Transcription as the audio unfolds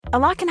A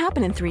lot can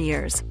happen in 3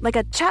 years, like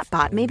a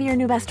chatbot may be your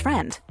new best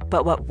friend.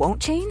 But what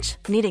won't change?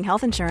 Needing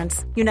health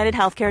insurance. United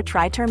Healthcare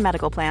Tri-Term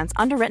Medical Plans,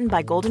 underwritten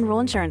by Golden Rule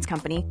Insurance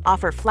Company,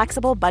 offer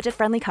flexible,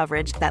 budget-friendly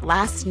coverage that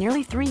lasts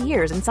nearly 3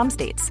 years in some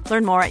states.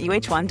 Learn more at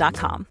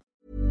uh1.com.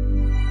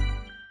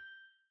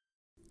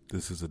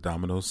 This is a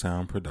Domino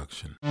Sound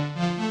production.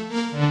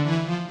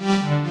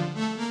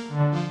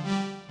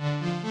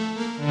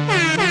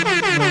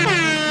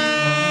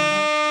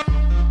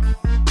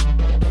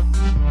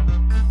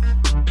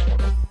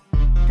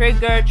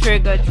 Trigger,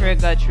 trigger,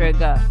 trigger,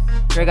 trigger,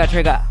 trigger,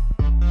 trigger.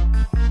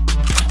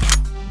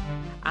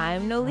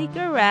 I'm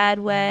Nolika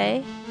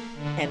Radway.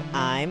 And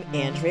I'm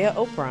Andrea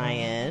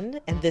O'Brien.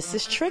 And this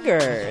is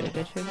Triggered.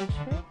 Trigger, trigger,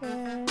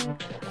 trigger.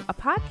 A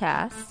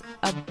podcast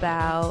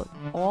about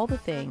all the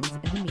things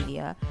in the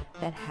media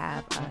that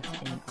have us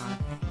in our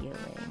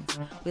feelings.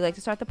 We like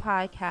to start the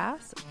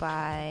podcast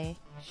by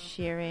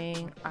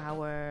sharing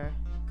our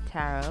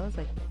tarots.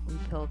 Like, we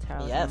pull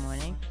tarots in the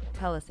morning.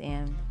 Tell us,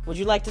 Anne. Would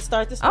you like to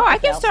start this? Oh, I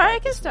can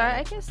start.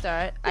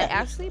 Yeah. I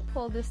actually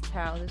pulled this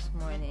tarot this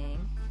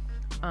morning.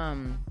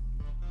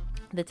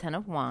 The Ten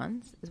of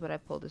Wands is what I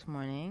pulled this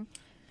morning.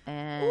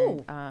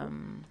 And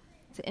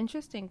it's an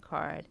interesting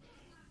card.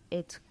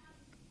 It's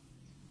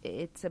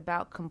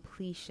about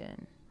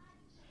completion.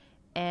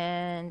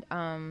 And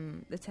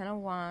the Ten of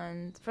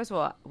Wands, first of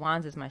all,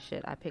 wands is my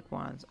shit. I pick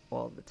wands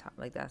all the time.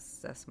 Like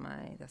that's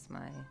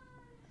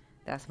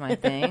my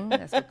thing.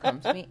 That's what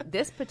comes to me.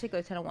 This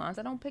particular Ten of Wands,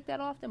 I don't pick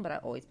that often, but I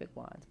always pick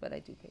wands. But I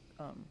do pick.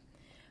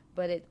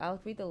 I'll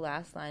read the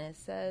last line. It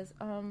says,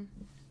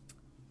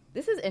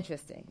 this is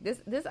interesting.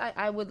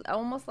 I would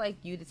almost like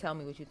you to tell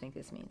me what you think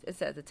this means. It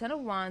says the Ten of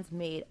Wands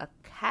made a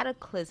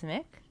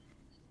cataclysmic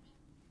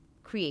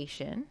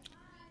creation.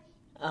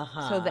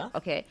 So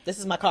this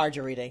is my card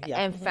you're reading.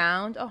 Yeah. And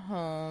found a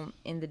home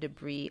in the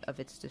debris of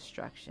its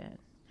destruction.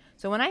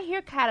 So when I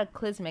hear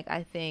cataclysmic,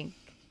 I think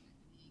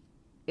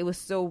it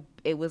was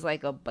almost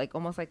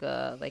like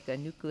a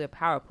nuclear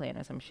power plant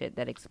or some shit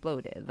that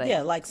exploded.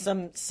 Like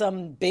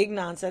some big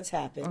nonsense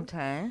happened.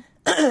 Okay.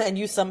 And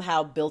you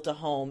somehow built a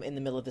home in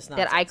the middle of this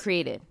nonsense. That I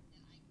created.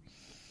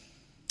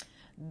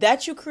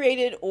 That you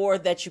created or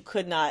that you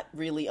could not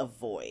really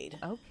avoid.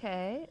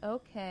 Okay.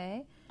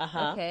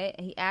 Uh-huh. Okay.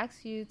 He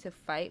asks you to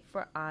fight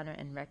for honor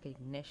and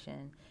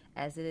recognition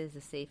as it is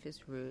the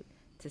safest route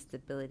to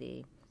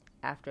stability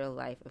after a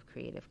life of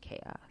creative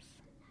chaos.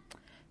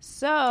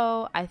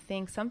 So I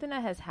think something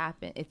that has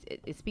happened,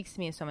 it speaks to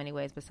me in so many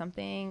ways, but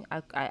something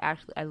I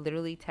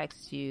literally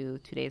texted you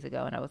 2 days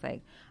ago and I was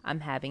like, I'm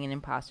having an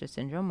imposter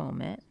syndrome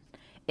moment.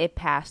 It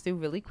passed through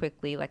really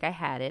quickly. Like I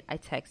had it. I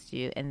text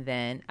you and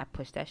then I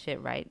pushed that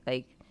shit right.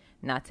 Like,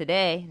 not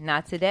today.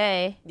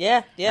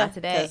 Yeah. Not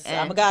today.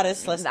 I'm a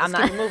goddess. Let's keep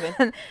it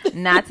moving.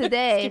 Not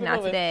today.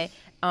 Not today.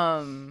 There's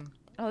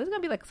going to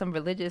be like some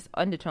religious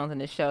undertones in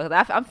this show.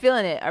 I'm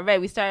feeling it. All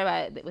right. We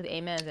started with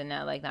amens and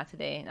now like not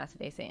today,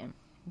 Satan.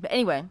 But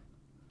anyway,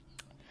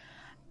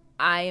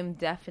 I am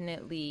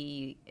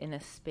definitely in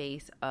a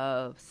space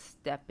of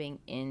stepping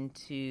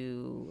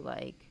into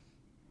like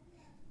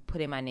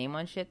putting my name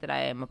on shit that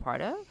I am a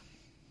part of.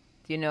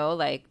 You know,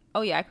 like,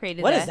 oh yeah, I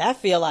created What does that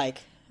feel like?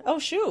 Oh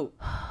shoot.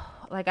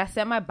 Like I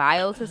sent my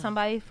bio to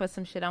somebody for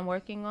some shit I'm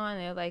working on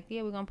and they're like,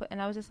 yeah, we're going to put, and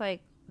I was just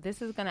like,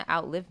 this is going to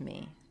outlive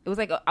me. It was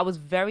like, I was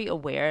very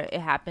aware.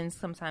 It happens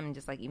sometime in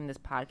just like even this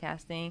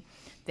podcasting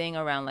thing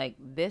around like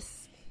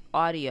this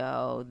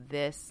audio,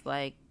 this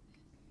like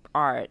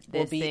art,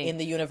 this will be thing in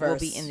the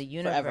universe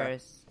forever.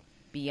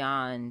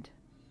 Beyond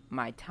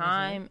my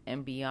time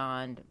and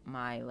beyond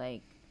my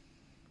like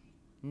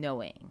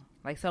knowing.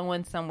 Like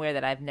someone somewhere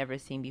that I've never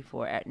seen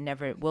before,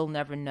 will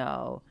never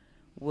know,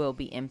 will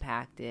be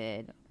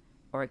impacted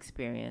or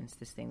experience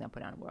this thing that I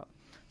put out in the world.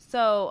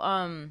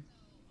 So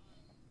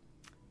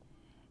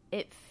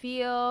it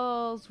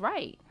feels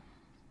right,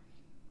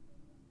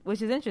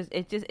 which is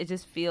interesting. It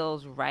just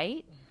feels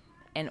right.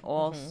 And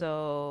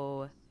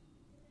also,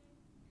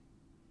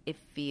 it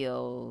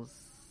feels,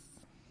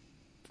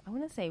 I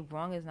wouldn't say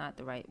wrong is not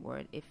the right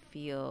word. It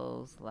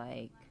feels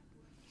like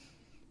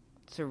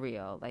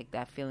surreal. Like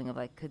that feeling of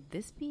like, could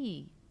this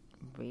be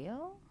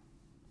real?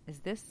 Is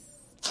this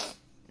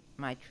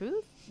my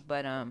truth?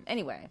 But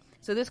anyway,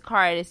 so this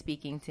card is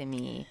speaking to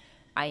me.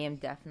 I am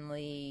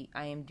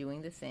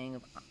doing this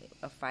thing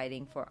of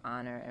fighting for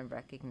honor and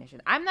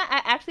recognition. I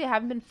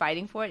haven't been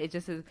fighting for it. It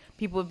just is,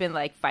 people have been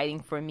like fighting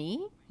for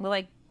me. We're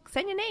like,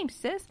 send your name,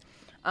 sis.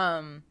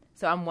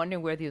 So I'm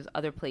wondering where there's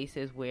other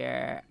places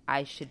where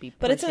I should be pushing.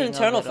 But it's an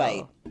internal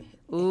fight.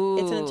 Ooh,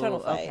 it's an internal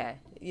fight. Okay.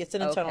 It's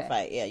an internal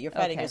fight. Yeah, you're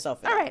fighting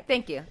yourself. All right,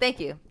 thank you.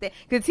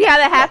 Because see how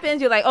that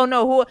happens? You're like, oh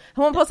no,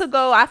 who I'm supposed to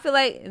go? I feel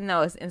like,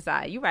 no, it's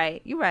inside. You're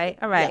right.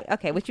 All right. Yeah.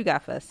 Okay, what you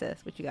got for us,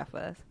 sis? What you got for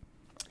us?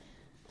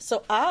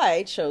 So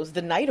I chose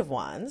the Knight of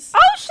Wands. Oh,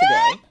 shit!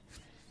 Today.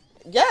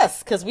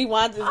 Yes, because we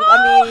wanted.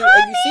 Honey.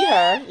 You see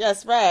her.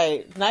 Yes,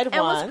 right. Knight of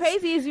Wands. And what's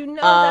crazy is,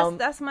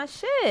 that's my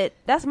shit.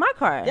 That's my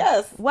card.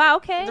 Yes. Wow.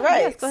 Okay.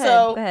 Right. Yes, go ahead.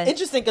 So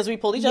interesting because we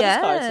pulled each other's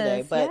cards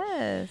today.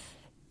 But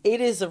it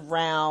is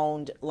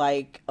around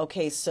like,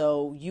 okay,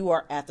 so you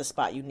are at the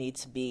spot you need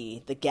to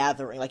be, the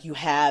gathering, like you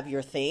have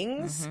your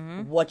things.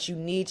 What you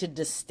need to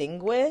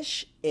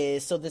distinguish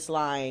is, so this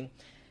line,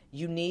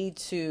 you need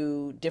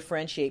to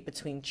differentiate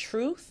between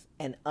truth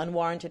and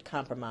unwarranted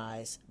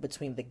compromise,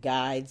 between the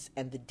guides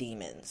and the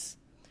demons.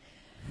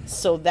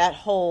 So that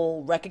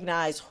whole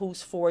recognize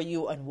who's for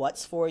you and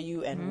what's for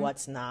you and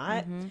what's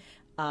not.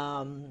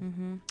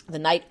 The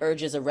knight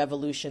urges a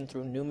revolution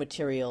through new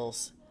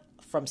materials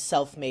from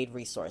self-made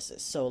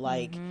resources. So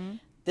like,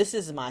 this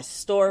is my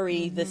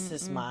story. This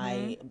is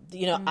my,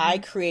 I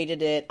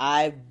created it.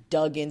 I've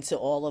dug into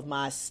all of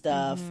my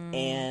stuff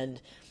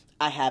and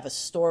I have a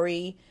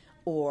story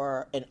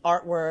or an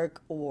artwork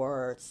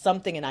or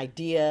something, an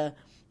idea.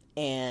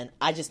 And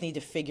I just need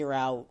to figure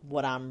out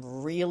what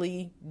I'm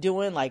really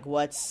doing. Like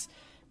what's,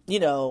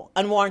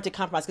 unwarranted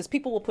compromise, because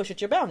people will push at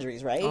your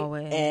boundaries, right?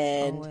 Always.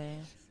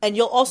 And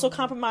you'll also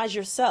compromise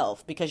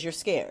yourself because you're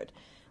scared.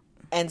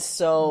 And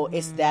so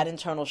it's that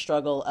internal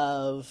struggle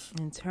of,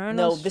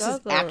 this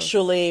is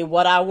actually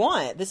what I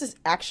want. This is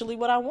actually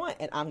what I want,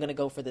 and I'm going to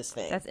go for this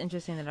thing. That's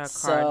interesting that our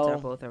cards are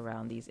both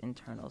around these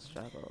internal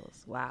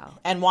struggles. Wow.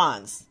 And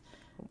wands.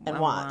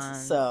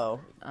 So,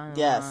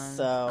 yes.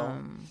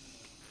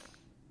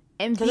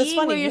 And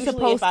being where you're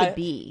supposed to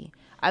be.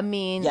 I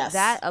mean,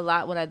 that a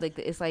lot when I like,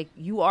 it's like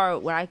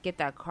when I get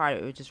that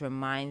card, it just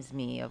reminds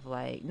me of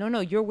like,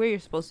 no, you're where you're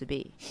supposed to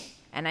be.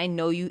 And I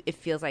know it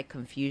feels like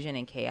confusion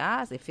and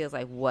chaos. It feels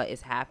like what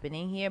is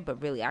happening here,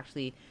 but really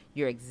actually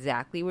you're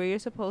exactly where you're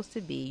supposed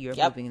to be. You're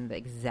moving in the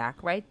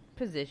exact right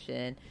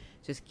position.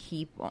 Just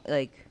keep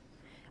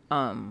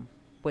and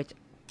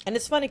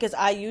it's funny because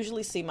I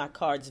usually see my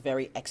cards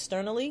very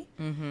externally,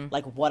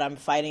 like what I'm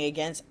fighting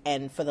against.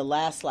 And for the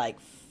last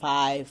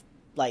 5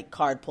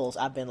 card pulls,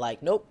 I've been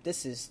like, nope,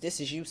 this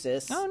is you,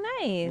 sis. Oh,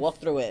 nice. Walk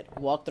through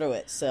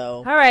it.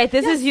 So all right,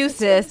 this is you,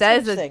 sis. That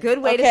is a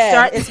good way to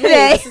start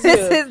today.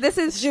 This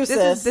is you,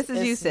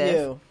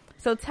 sis.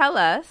 So tell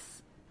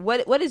us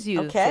what is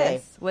you,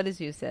 sis? What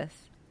is you, sis?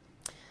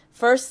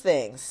 First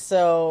thing,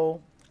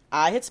 so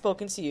I had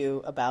spoken to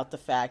you about the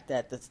fact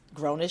that the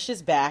Grownish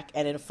is back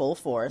and in full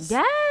force.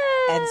 Yes.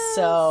 And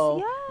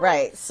so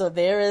right, so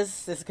there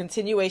is this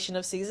continuation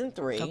of season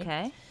 3.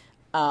 Okay.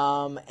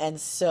 And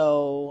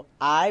so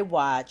I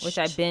watched which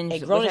I binged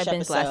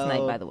episode last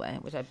night, by the way.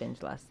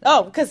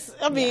 Oh, because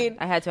I mean,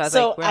 I had to. I was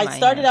so like, where am I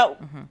started here?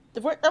 out.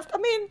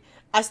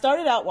 I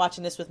started out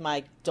watching this with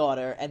my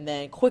daughter, and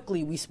then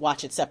quickly we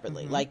watch it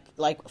separately.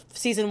 Like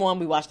season 1,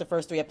 we watched the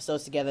first 3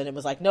 episodes together, and it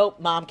was like, nope,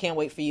 Mom can't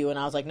wait for you, and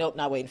I was like, nope,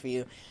 not waiting for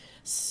you.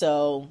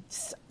 So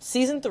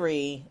season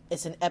 3,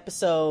 it's an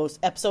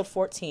episode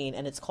 14,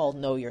 and it's called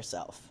Know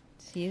Yourself.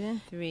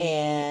 Season 3,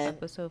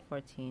 episode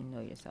 14,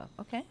 Know Yourself.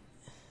 Okay.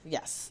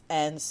 Yes.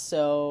 And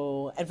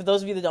so, and for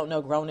those of you that don't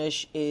know,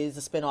 Grownish is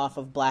a spinoff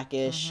of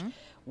Blackish,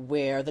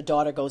 where the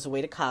daughter goes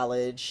away to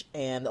college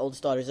and the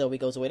oldest daughter, Zoe,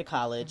 goes away to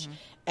college.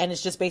 And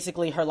it's just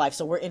basically her life.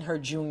 So we're in her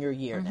junior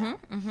year now.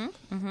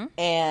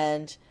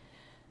 And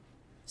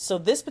so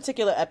this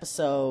particular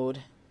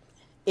episode,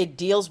 it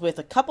deals with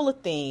a couple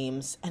of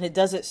themes, and it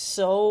does it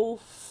so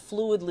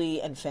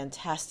fluidly and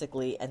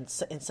fantastically and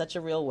in such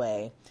a real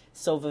way.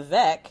 So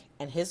Vivek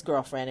and his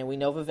girlfriend, and we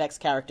know Vivek's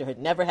character had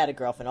never had a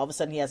girlfriend. All of a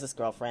sudden he has this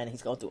girlfriend.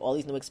 He's going through all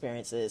these new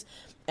experiences.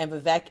 And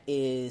Vivek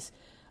is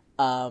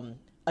a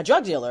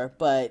drug dealer,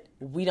 but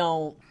we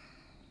don't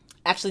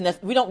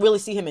really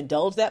see him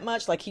indulge that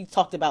much. Like he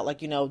talked about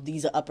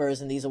these are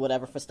uppers and these are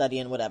whatever for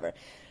studying, whatever.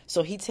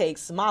 So he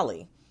takes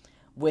Molly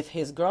with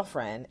his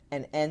girlfriend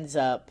and ends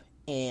up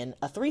in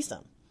a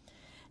threesome.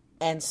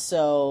 And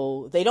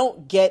so they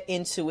don't get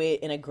into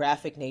it in a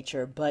graphic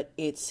nature, but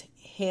it's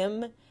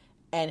him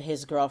and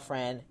his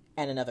girlfriend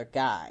and another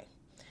guy.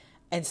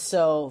 And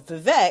so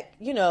Vivek,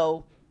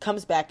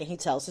 comes back and he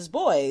tells his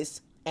boys,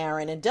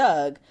 Aaron and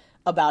Doug,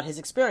 about his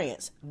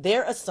experience.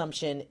 Their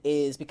assumption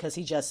is, because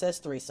he just says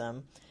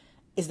threesome,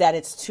 is that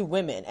it's 2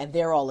 women, and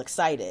they're all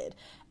excited.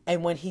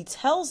 And when he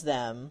tells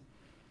them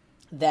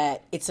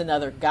that it's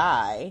another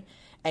guy,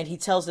 and he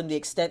tells them the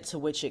extent to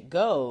which it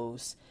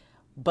goes,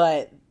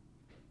 but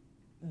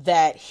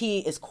that he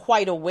is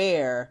quite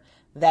aware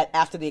that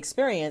after the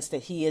experience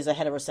that he is a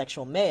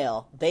heterosexual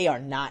male, they are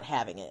not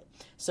having it.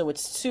 So I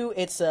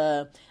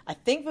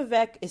think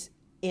Vivek is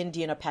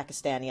Indian or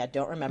Pakistani, I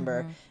don't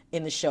remember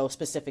in the show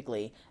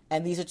specifically.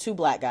 And these are 2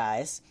 black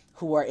guys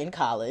who are in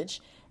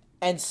college.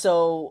 And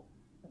so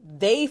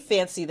they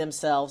fancy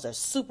themselves as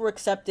super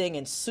accepting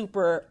and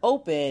super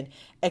open,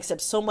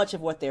 except so much of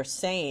what they're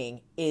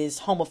saying is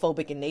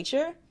homophobic in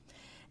nature.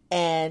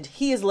 And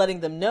he is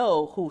letting them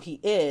know who he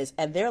is.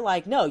 And they're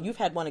like, no, you've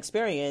had one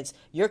experience.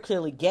 You're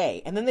clearly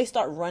gay. And then they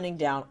start running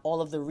down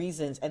all of the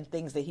reasons and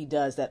things that he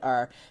does that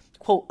are,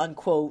 quote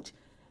unquote,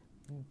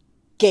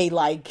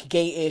 gay-like,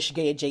 gay-ish,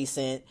 gay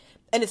adjacent.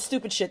 And it's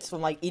stupid shits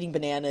from eating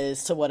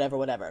bananas to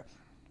whatever.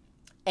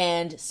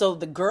 And so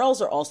the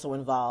girls are also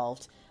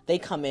involved. They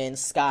come in,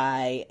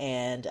 Sky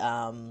and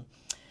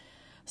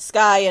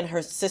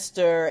her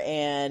sister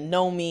and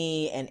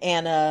Nomi and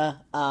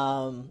Anna,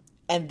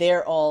 and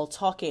they're all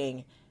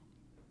talking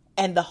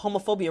and the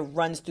homophobia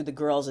runs through the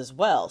girls as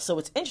well. So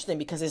it's interesting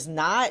because it's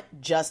not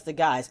just the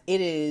guys.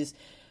 It is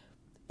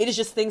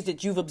just things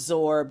that you've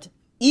absorbed,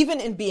 even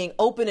in being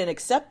open and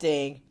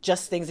accepting,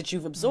 just things that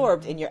you've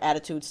absorbed in your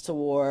attitudes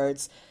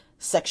towards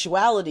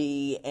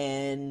sexuality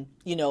and,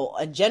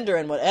 and gender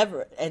and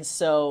whatever. And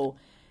so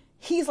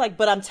he's like,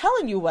 but I'm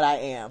telling you what I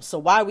am. So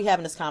why are we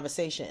having this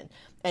conversation?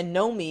 And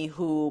Nomi,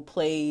 who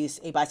plays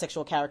a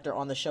bisexual character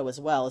on the show as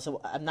well, so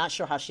I'm not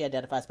sure how she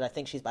identifies, but I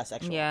think she's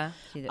bisexual. Yeah,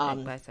 she's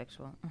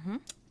bisexual.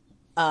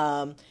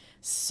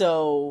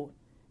 So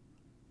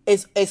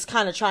it's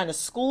kind of trying to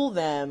school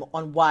them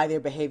on why their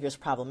behavior is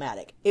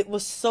problematic. It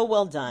was so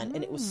well done,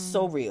 and it was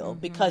so real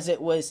because it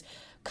was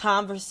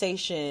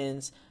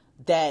conversations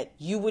that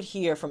you would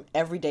hear from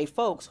everyday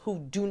folks who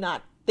do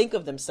not think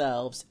of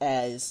themselves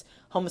as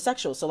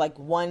homosexual. So like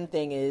one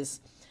thing is,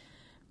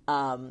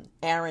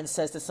 Aaron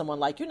says to someone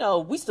like,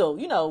 we still,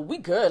 we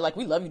good. Like,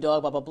 we love you,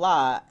 dog, blah, blah,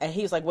 blah. And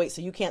he was like, wait,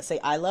 so you can't say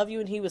I love you?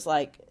 And he was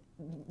like,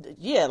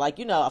 yeah, like,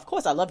 of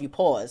course I love you,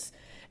 pause.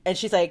 And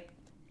she's like,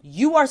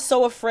 you are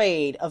so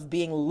afraid of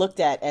being looked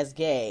at as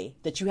gay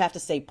that you have to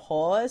say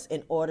pause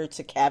in order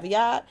to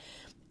caveat.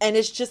 And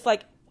it's just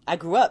like, I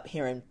grew up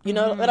hearing, you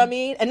know what I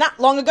mean? And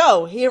not long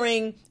ago,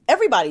 hearing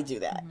everybody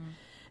do that.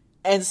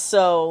 And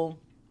so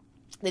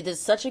they did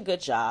such a good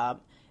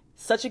job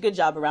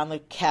around the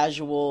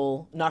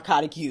casual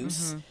narcotic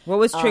use. What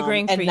was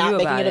triggering for you about it?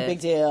 And not making it a big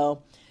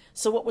deal.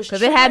 So what was triggering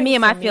because it had me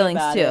in my for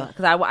feelings too.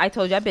 Because I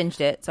told you I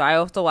binged it, so I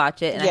also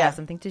watch it and I have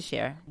something to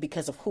share.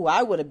 Because of who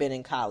I would have been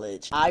in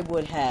college, I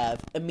would have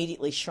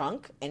immediately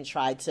shrunk and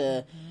tried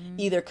to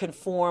either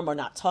conform or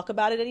not talk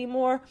about it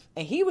anymore.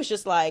 And he was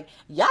just like,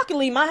 y'all can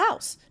leave my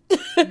house.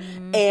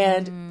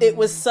 And it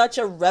was such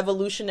a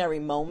revolutionary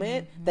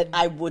moment that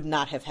I would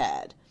not have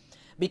had.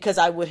 Because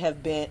I would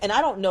have been, and I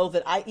don't know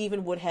that I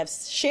even would have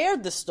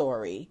shared the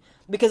story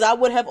because I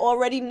would have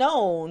already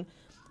known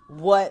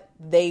what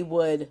they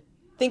would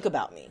think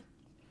about me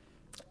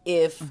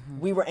if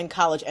we were in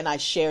college and I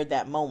shared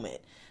that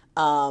moment.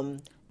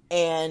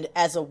 And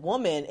as a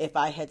woman, if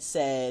I had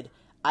said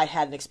I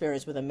had an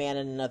experience with a man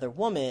and another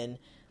woman,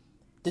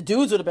 the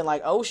dudes would have been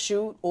like, oh,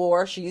 shoot,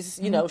 or she's,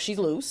 she's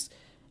loose.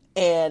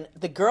 And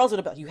the girls would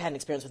have been like, you had an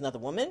experience with another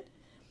woman?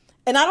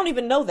 And I don't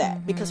even know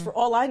that because for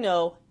all I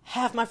know,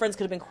 half my friends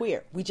could have been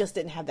queer. We just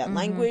didn't have that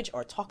language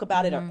or talk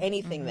about it or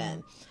anything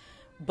then.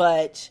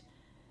 But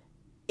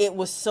it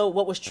was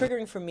what was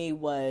triggering for me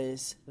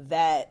was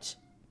that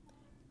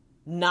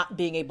not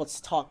being able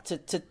to talk,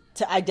 to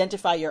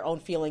identify your own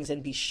feelings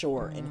and be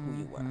sure in who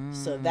you were.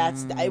 So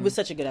it was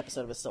such a good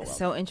episode. It was so well.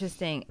 So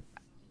interesting.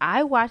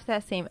 I watched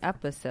that same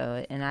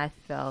episode and I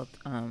felt,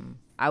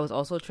 I was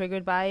also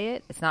triggered by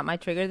it. It's not my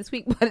trigger this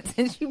week, but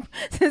since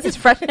it's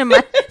fresh in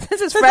my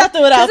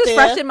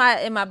fresh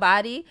in my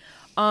body,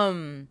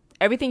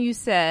 everything you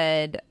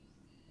said,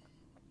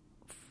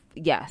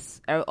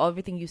 yes.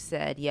 Everything you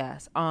said,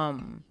 yes.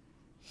 And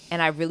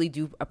I really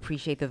do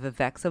appreciate the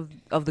Viveks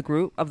of the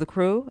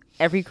crew.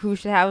 Every crew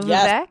should have a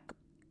Vivek.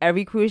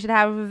 Every crew should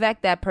have a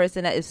Vivek. That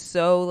person that is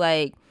so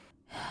like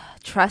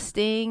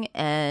trusting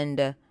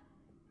and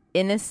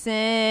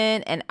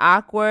innocent and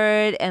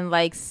awkward and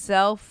like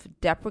not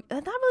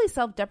really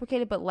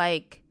self-deprecated, but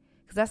like,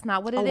 because that's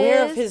not what it is.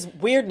 Aware of his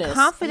weirdness.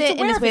 Confident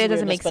in his way that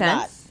doesn't make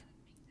sense.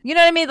 You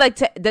know what I mean? Like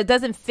that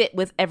doesn't fit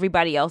with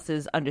everybody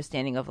else's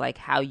understanding of like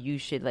how you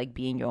should like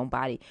be in your own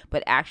body.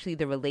 But actually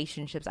the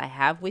relationships I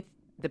have with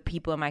the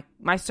people in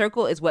my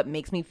circle is what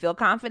makes me feel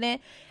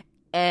confident.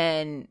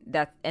 And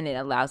it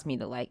allows me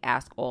to like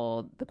ask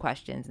all the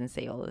questions and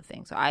say all the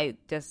things. So I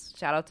just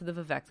shout out to the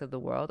Viveks of the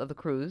world, of the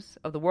crews,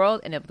 of the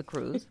world and of the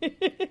crews.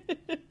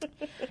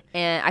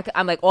 And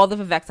I'm like, all the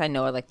Viveks I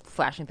know are like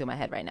flashing through my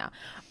head right now.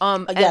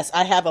 Yes,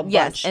 I have a bunch.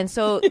 Yes, and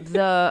so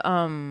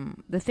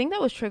the thing that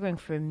was triggering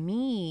for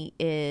me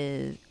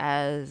is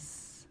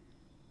as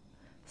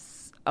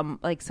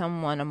like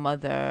someone, a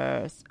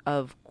mother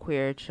of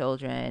queer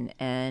children,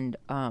 and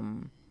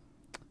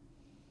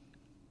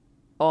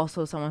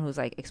also someone who's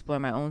like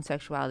exploring my own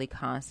sexuality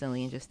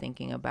constantly and just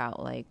thinking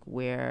about like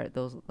where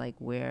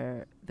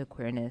the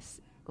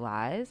queerness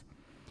lies.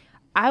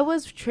 I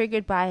was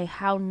triggered by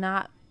how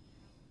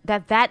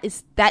that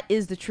is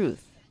the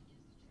truth.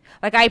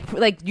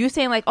 Like you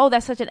saying like, oh,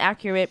 that's such an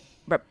accurate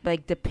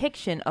like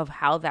depiction of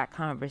how that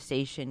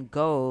conversation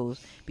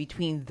goes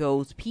between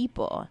those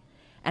people.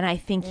 And I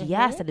think,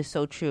 yes, that is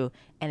so true.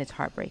 And it's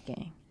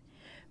heartbreaking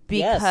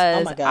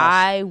because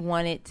I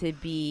want it to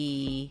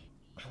be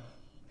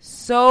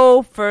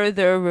so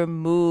further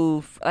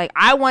removed. Like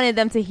I wanted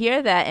them to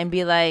hear that and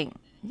be like,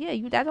 yeah,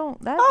 cool.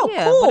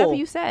 Whatever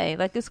you say,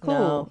 like it's cool.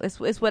 No.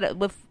 It's what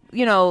with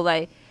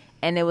like,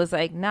 and it was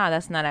like, nah,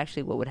 that's not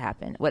actually what would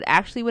happen. What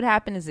actually would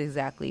happen is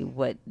exactly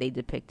what they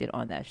depicted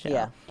on that show.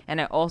 Yeah.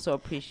 And I also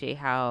appreciate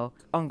how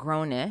on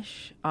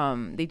Grownish,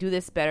 they do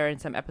this better in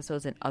some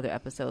episodes than other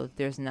episodes.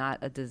 There's not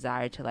a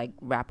desire to like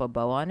wrap a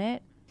bow on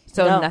it.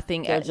 So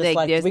nothing, like,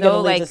 there's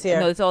no like,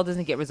 this all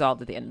doesn't get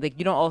resolved at the end. Like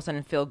you don't all of a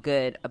sudden feel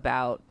good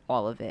about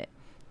all of it.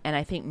 And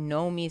I think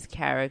Nomi's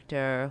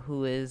character,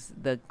 who is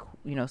the,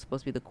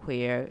 supposed to be the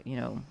queer,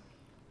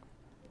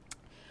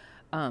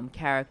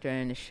 character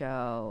in the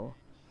show,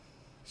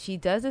 she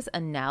does this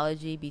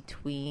analogy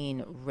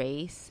between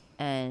race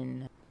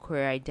and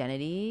queer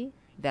identity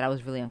that I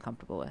was really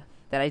uncomfortable with.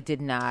 That I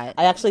did not.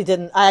 I actually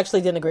didn't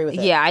agree with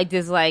it. Yeah, I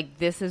just like,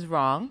 this is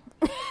wrong.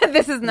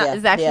 This is not.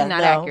 It's actually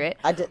not accurate.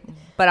 I did,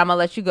 but I'm gonna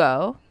let you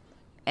go.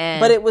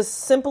 But it was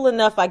simple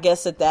enough, I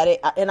guess, and I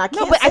can't.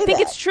 No, but say I think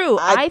that. it's true.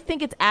 I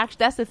think it's actually,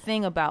 that's the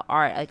thing about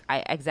art. Like,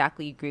 I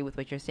exactly agree with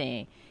what you're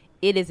saying.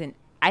 It isn't.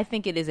 I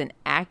think it isn't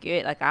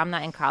accurate. Like, I'm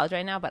not in college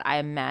right now, but I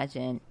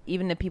imagine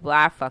even the people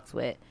I fucks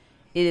with,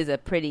 it is a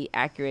pretty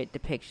accurate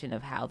depiction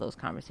of how those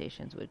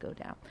conversations would go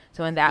down.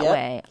 So in that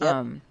way,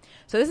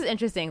 so this is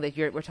interesting that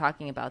we're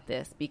talking about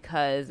this,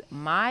 because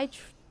my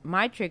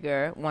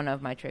trigger, one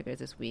of my triggers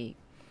this week,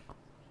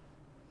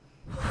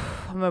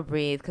 I'm gonna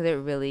breathe because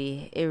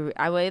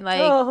I would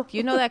like,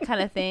 you know, that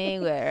kind of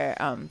thing where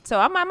so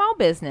I mind my own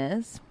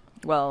business.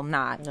 Well,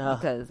 not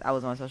because I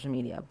was on social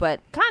media,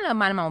 but kind of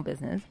mind my own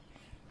business.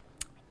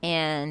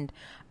 And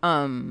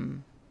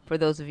for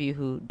those of you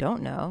who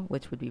don't know,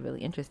 which would be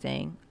really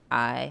interesting,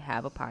 I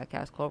have a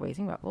podcast called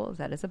Raising Rebels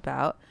that is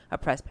about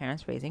oppressed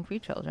parents raising free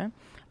children.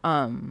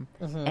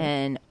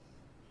 And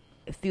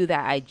through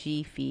that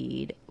IG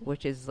feed,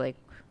 which is like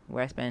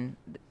where I spend,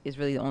 is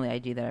really the only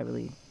IG that I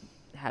really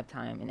have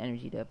time and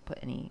energy to put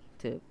any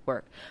to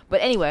work.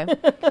 But anyway,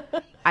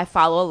 I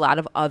follow a lot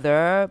of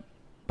other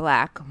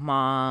Black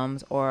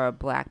moms or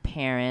Black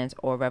parents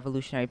or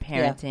revolutionary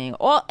parenting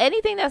or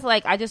anything that's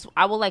like,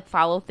 I will like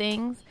follow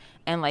things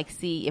and like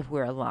see if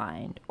we're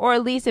aligned, or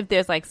at least if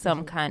there's like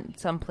some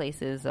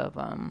places of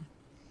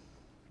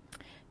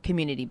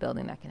community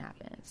building that can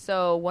happen.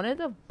 So one of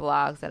the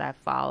blogs that I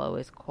follow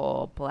is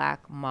called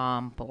Black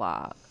Mom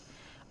Blog.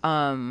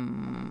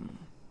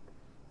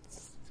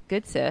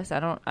 Good sis. I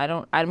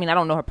mean, I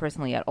don't know her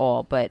personally at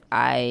all, but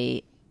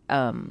I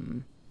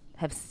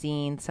have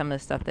seen some of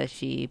the stuff that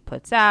she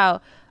puts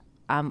out.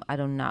 I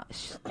don't know.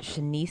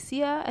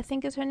 Shanicia, I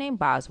think is her name.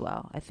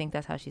 Boswell. I think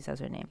that's how she says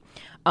her name.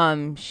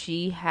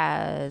 She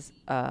has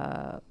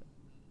a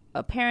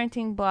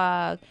parenting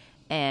blog,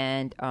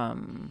 and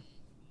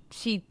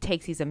she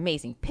takes these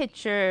amazing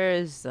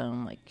pictures.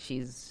 Like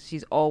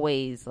she's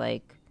always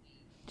like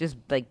just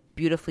like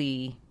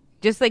beautifully.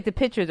 Just like the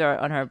pictures are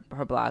on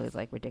her blog is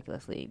like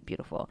ridiculously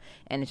beautiful,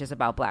 and it's just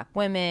about Black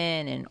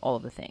women and all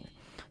of the things.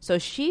 So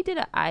she did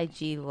an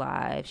IG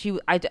live. So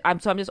I'm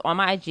just on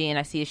my IG and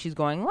I see she's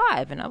going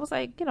live, and I was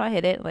like, you know, I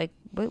hit it like,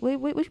 what you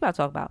about to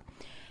talk about?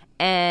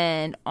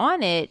 And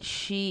on it,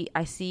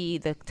 I see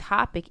the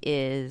topic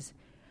is,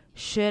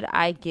 should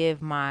I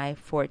give my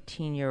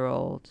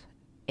 14-year-old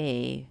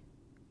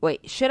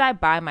should I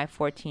buy my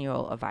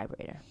 14-year-old a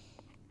vibrator?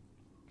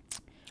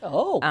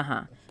 Oh,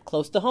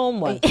 close to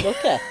home one.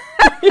 Okay.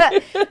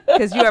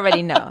 Because you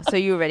already know.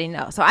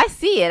 So I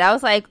see it. I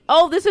was like,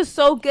 oh, this is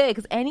so good.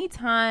 Because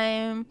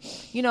anytime,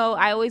 you know,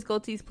 I always go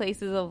to these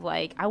places of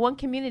like, I want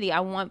community. I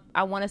want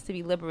us to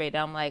be liberated.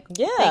 I'm like,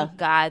 thank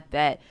God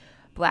that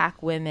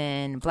Black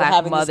women,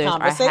 Black mothers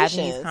are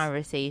having these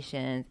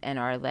conversations and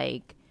are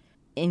like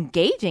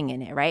engaging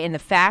in it, right? And the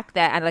fact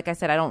that, and like I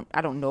said,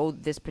 I don't know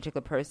this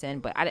particular person,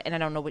 but I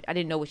didn't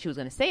know what she was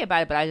going to say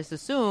about it, but I just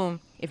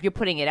assume if you're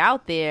putting it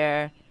out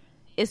there,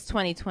 it's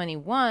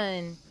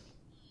 2021.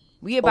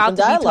 We about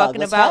to be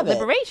talking about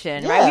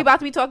liberation, right? We about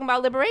to be talking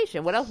about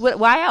liberation. What else?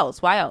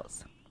 Why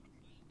else?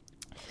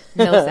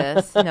 No,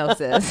 sis. No,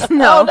 sis.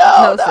 No,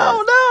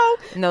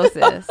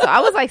 sis. So I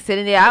was like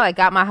sitting there. I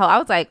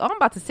was like, oh, I'm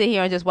about to sit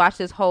here and just watch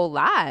this whole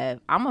live.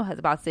 I'm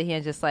about to sit here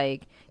and just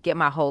like get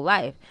my whole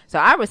life. So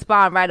I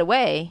respond right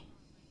away.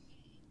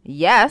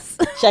 Yes.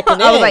 Checking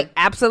in. I was like,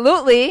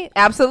 absolutely.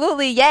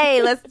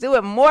 Yay. Let's do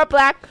it. More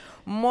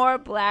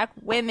black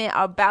women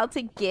are about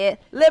to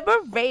get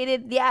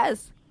liberated.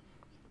 Yes.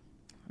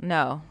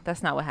 No,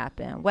 that's not what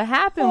happened. What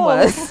happened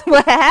was,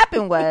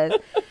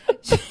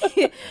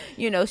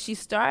 she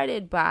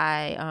started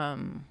by,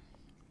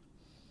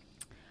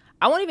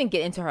 I won't even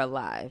get into her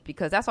live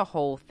because that's a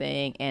whole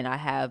thing. And I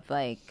have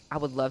I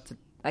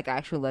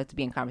actually love to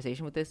be in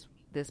conversation with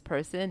this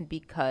person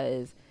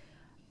because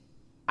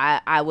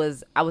I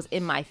was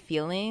in my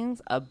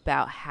feelings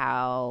about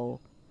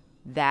how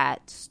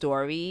that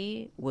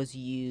story was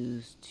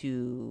used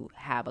to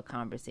have a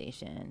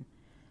conversation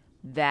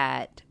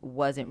that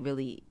wasn't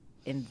really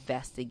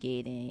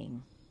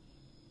investigating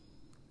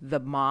the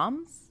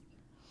moms,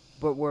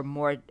 but were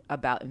more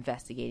about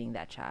investigating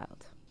that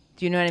child.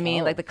 Do you know what I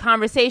mean? Like the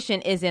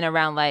conversation isn't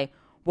around like,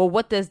 well,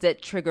 what does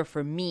that trigger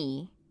for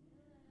me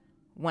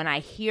when I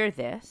hear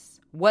this?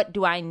 What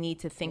do I need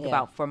to think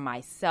about for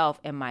myself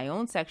and my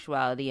own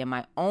sexuality and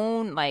my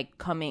own like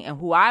coming and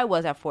who I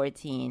was at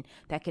 14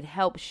 that could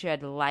help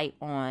shed light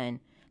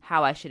on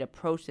how I should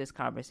approach this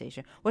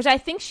conversation, which I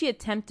think she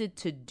attempted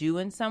to do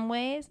in some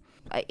ways.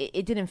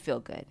 It didn't feel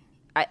good.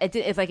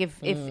 It's like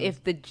if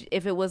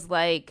it was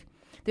like,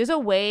 there's a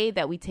way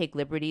that we take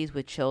liberties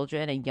with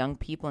children and young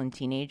people and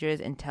teenagers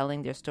in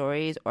telling their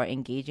stories or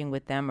engaging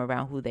with them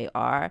around who they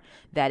are,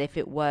 that if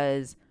it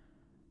was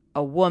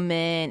a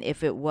woman,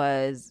 if it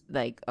was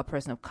like a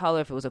person of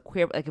color, if it was a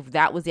queer, like if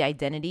that was the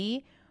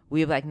identity,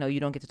 we're like, no, you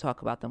don't get to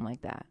talk about them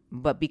like that.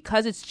 But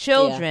because it's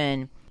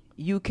children,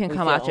 you can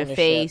come out your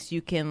face.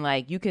 You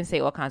can say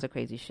all kinds of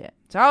crazy shit.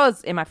 So I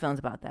was in my feelings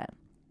about that.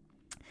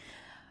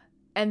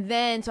 And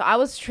then, so I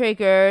was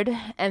triggered.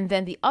 And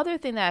then the other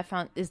thing that I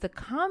found is the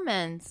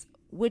comments,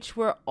 which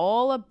were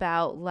all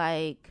about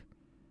like,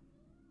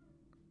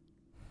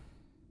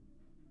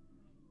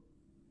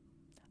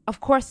 of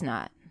course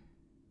not.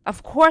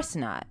 Of course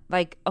not.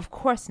 Like, of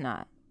course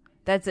not.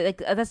 That's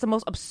the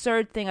most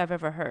absurd thing I've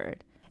ever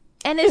heard.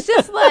 And it's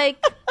just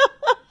like,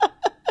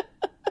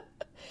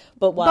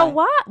 but why? But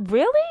what?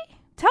 Really?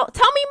 Tell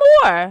me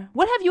more.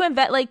 What have you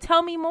Like,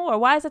 tell me more.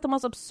 Why is that the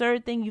most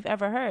absurd thing you've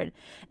ever heard?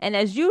 And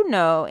as you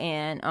know,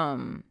 and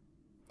I'm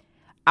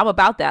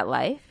about that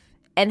life.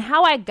 And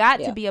how I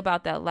got to be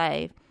about that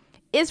life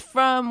is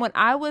from when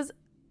I was,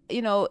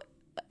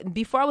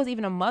 before I was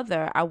even a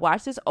mother, I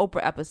watched this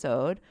Oprah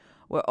episode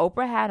where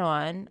Oprah had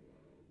on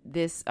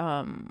this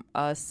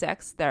a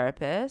sex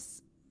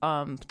therapist,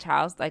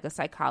 child's like a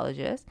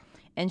psychologist,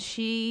 and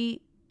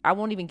I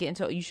won't even get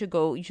into it. You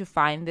should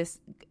find this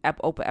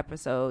Oprah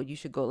episode. You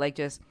should go like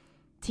just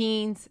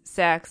teens,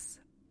 sex,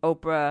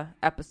 Oprah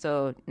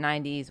episode,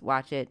 90s,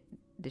 watch it,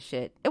 the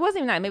shit. It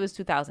wasn't even 90s, maybe it was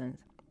 2000s.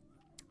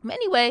 But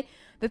anyway,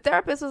 the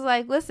therapist was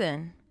like,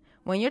 listen,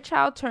 when your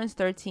child turns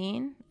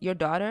 13, your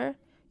daughter,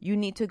 you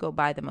need to go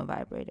buy them a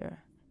vibrator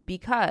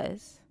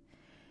because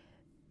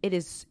it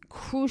is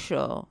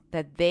crucial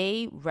that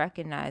they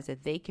recognize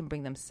that they can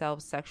bring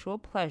themselves sexual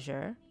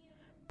pleasure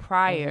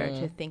prior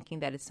to thinking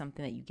that it's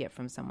something that you get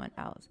from someone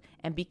else.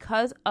 And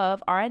because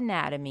of our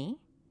anatomy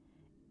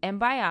and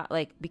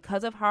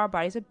because of how our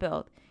bodies are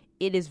built,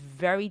 it is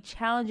very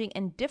challenging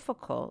and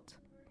difficult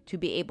to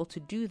be able to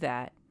do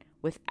that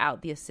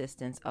without the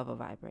assistance of a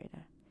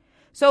vibrator.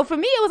 So for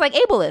me, it was like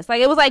ableist.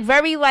 Like, it was like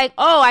very like,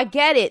 oh, I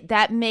get it.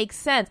 That makes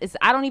sense.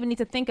 I don't even need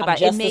to think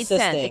about it. It made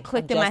sense. It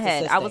clicked in my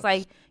head. I was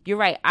like, you're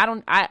right.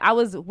 I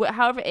was,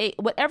 whatever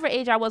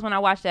age I was when I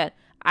watched that,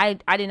 I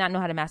did not know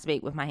how to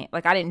masturbate with my hand.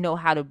 Like, I didn't know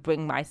how to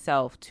bring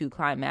myself to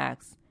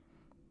climax.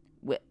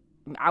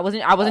 I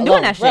wasn't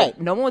doing that shit. Right.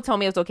 No one would tell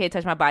me it was okay to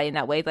touch my body in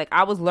that way. Like,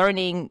 I was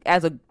learning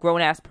as a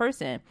grown ass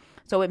person.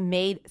 So it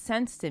made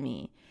sense to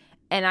me.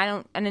 And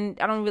I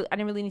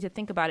didn't really need to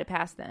think about it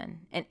past then.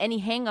 And any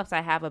hangups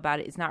I have about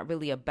it is not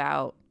really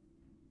about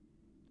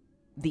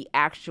the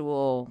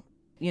actual,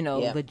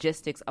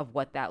 logistics of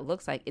what that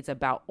looks like. It's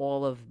about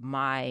all of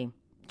my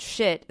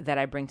shit that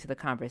I bring to the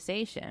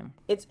conversation.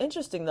 It's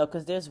interesting though,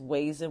 because there's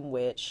ways in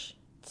which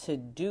to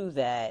do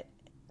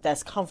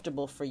that's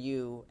comfortable for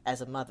you as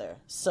a mother.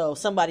 So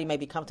somebody may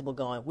be comfortable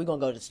going, we're going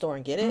to go to the store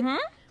and get it. Mm-hmm.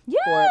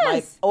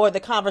 Yes. Or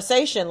the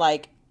conversation,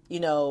 like,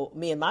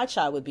 me and my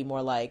child would be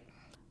more like,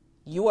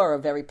 you are a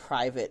very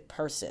private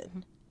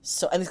person.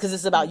 So, and because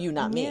it's about you,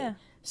 not me. Yeah.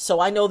 So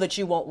I know that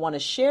you won't want to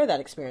share that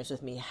experience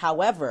with me.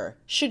 However,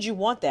 should you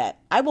want that,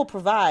 I will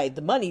provide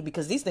the money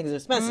because these things are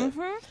expensive.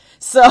 Mm-hmm.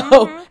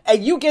 So,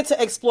 and you get to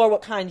explore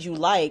what kind you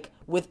like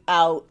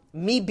without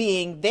me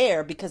being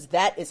there because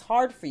that is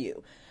hard for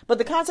you. But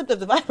the concept of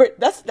the vibrator,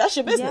 that's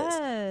your business.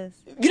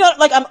 Yes.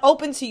 Like, I'm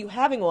open to you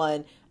having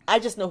one. I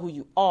just know who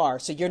you are.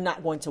 So you're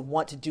not going to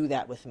want to do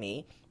that with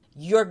me.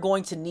 You're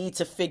going to need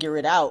to figure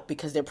it out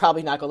because they're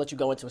probably not going to let you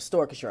go into a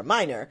store because you're a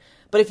minor.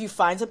 But if you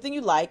find something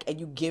you like and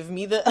you give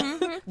me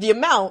the the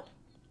amount,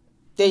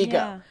 there you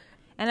go.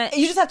 And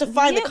you just have to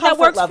find the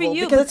comfort level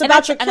because it's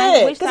about your kid.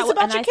 I thought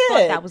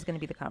that was going to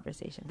be the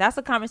conversation. That's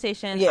the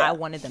conversation I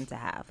wanted them to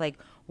have. Like,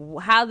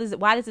 why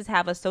does this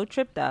have us so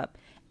tripped up?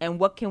 And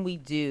what can we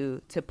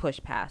do to push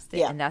past it?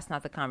 Yeah. And that's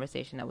not the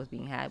conversation that was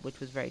being had, which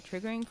was very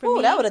triggering for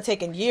me. That would have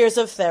taken years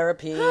of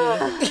therapy. And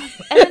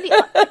then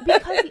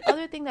because the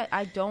other thing that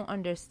I don't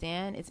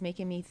understand, it's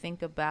making me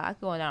think about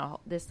going on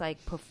this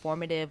like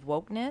performative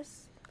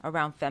wokeness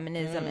around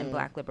feminism and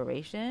Black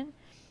liberation,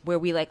 where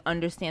we like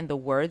understand the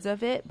words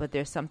of it, but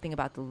there's something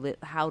about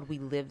how we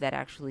live that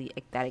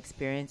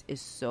experience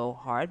is so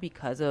hard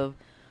because of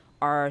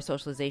our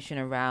socialization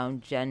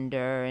around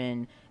gender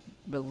and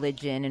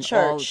religion and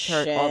church,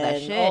 all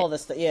that shit. All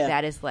this,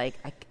 that is like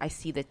I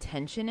see the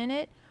tension in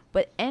it.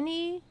 But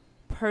any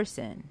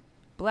person,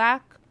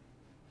 Black,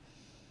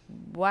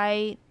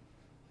 white,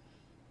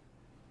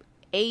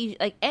 Asian,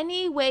 like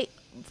any way,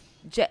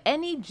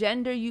 any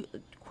gender, you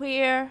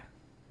queer,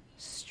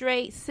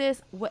 straight,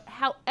 cis,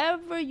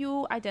 however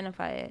you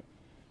identify it,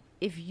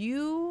 if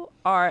you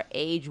are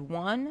age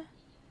 1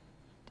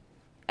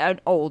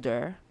 and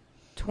older,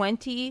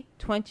 20,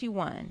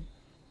 21,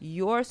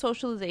 your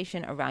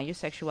socialization around your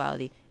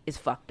sexuality is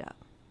fucked up.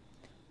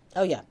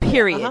 Oh yeah.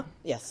 Period.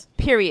 Yes.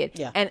 Period.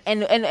 Yeah. And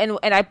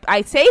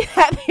I say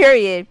that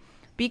period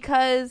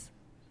because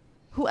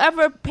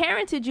whoever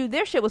parented you,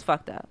 their shit was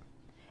fucked up.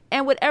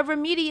 And whatever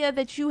media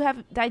that you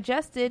have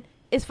digested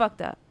is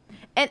fucked up.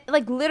 And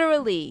like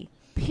literally,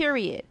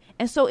 period.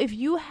 And so if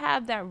you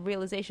have that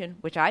realization,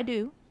 which I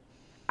do,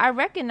 I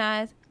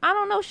recognize I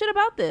don't know shit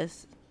about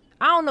this.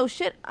 I don't know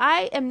shit.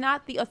 I am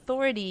not the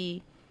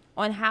authority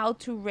on how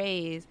to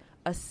raise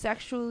a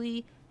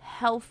sexually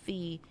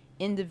healthy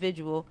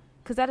individual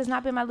because that has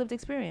not been my lived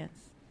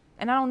experience.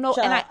 And I don't know.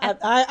 Child, And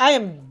I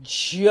am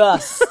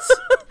just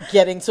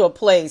getting to a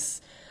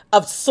place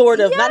of sort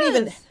of not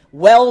even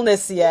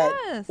wellness yet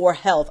or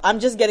health. I'm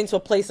just getting to a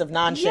place of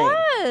non-shame.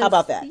 How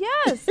about that?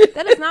 Yes,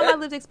 that is not my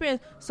lived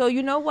experience. So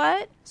you know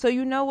what?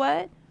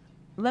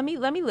 Let me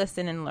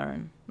listen and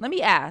learn. Let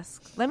me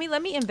ask. Let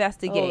me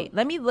investigate.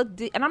 Let me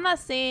look. And I'm not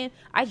saying,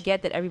 I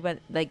get that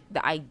everybody, like,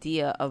 the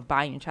idea of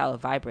buying your child a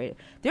vibrator.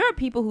 There are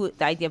people who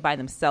the idea of buying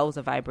themselves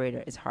a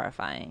vibrator is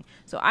horrifying.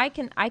 So I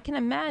can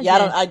imagine.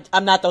 Yeah,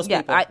 I'm not those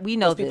people. We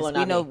know those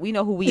this. We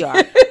know who we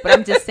are. But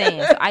I'm just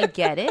saying. So I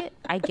get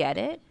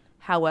it.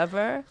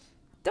 However,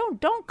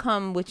 don't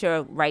come with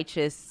your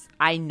righteous,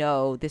 I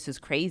know this is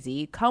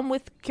crazy. Come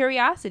with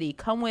curiosity.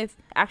 Come with,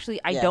 actually,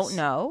 I don't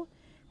know.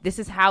 This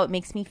is how it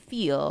makes me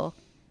feel.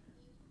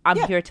 I'm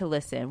here to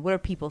listen. What are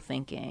people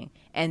thinking?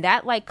 And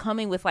that, like,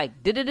 coming with,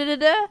 like,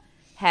 da-da-da-da-da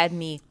had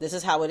me. This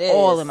is how it is.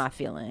 All in my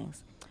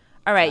feelings.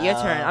 All right, your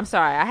turn. I'm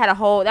sorry. I had a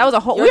whole. That was a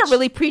whole. We are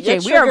really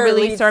preaching. We are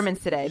really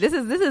sermons today. This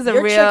is a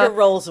your real. Your trigger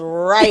rolls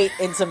right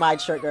into my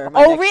trigger.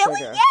 Oh, really?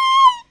 Trigger.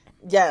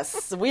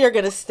 Yes, we are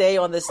going to stay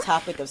on this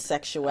topic of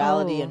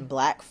sexuality and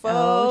Black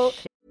folk.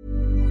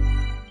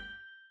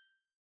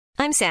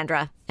 I'm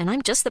Sandra, and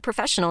I'm just the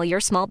professional your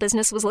small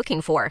business was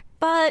looking for.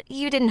 But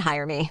you didn't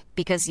hire me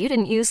because you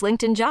didn't use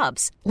LinkedIn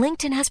Jobs.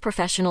 LinkedIn has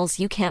professionals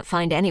you can't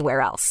find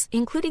anywhere else,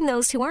 including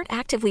those who aren't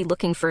actively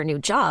looking for a new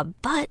job,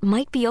 but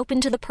might be open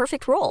to the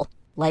perfect role,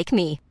 like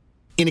me.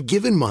 In a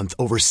given month,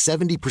 over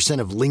 70%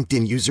 of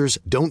LinkedIn users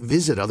don't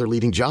visit other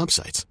leading job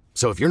sites.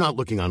 So if you're not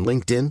looking on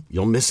LinkedIn,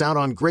 you'll miss out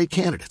on great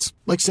candidates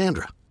like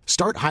Sandra.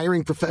 Start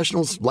hiring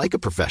professionals like a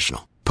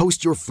professional.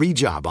 Post your free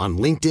job on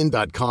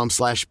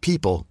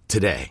linkedin.com/people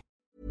today.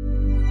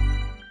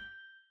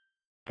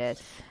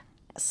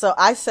 So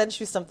I sent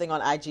you something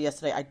on IG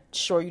yesterday. I'm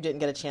sure you didn't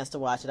get a chance to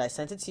watch it. I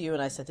sent it to you,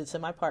 and I sent it to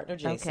my partner,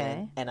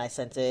 Jason, and I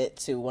sent it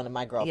to one of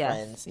my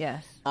girlfriends.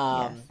 Yes.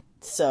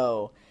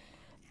 So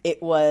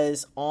it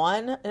was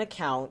on an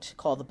account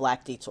called The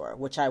Black Detour,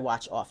 which I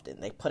watch often.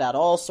 They put out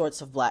all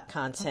sorts of Black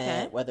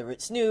content, whether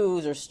it's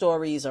news or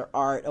stories or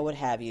art or what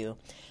have you.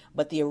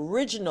 But the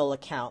original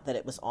account that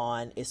it was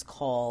on is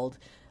called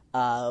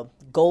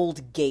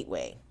Gold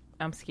Gateway.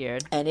 I'm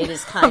scared. And it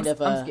is kind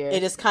of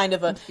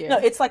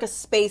it's like a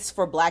space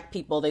for Black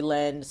people. They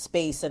lend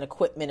space and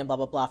equipment and blah,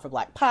 blah, blah for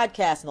Black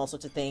podcasts and all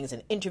sorts of things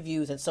and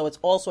interviews. And so it's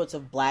all sorts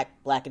of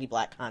blackity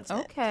Black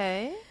content.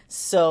 Okay.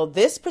 So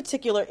this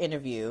particular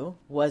interview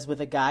was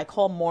with a guy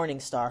called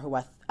Morningstar, who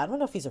I don't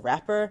know if he's a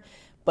rapper,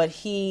 but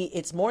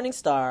it's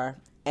Morningstar,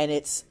 and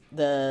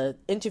the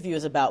interview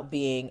is about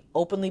being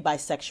openly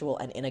bisexual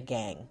and in a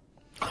gang.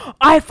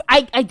 I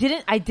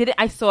didn't.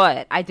 I saw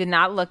it. I did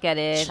not look at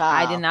it.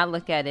 Child. I did not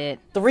look at it.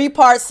 3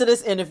 parts to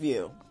this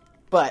interview,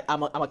 but I'm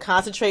gonna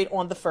concentrate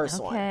on the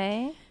first one.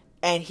 Okay.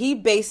 And he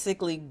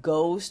basically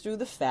goes through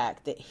the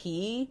fact that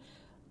he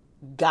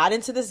got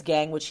into this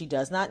gang, which he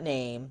does not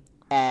name,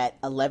 at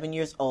 11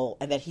 years old,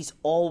 and that he's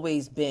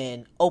always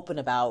been open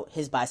about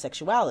his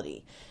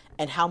bisexuality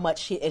and how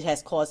much it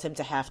has caused him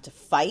to have to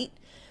fight.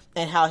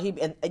 And how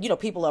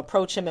people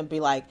approach him and be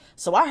like,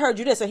 so I heard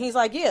you this. And he's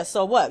like, yeah,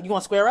 so what? You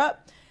want to square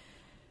up?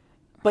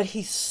 But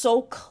he's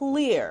so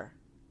clear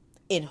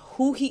in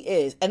who he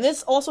is. And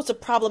there's all sorts of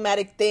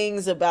problematic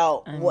things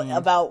about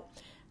about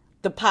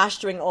the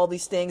posturing, all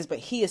these things. But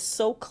he is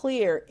so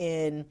clear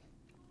in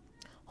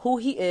who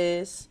he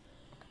is,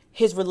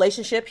 his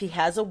relationship. He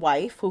has a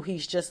wife who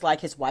he's just like,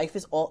 his wife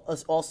is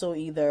also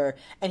either,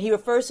 and he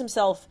refers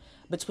himself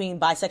between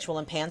bisexual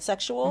and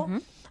pansexual. Mm-hmm.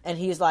 And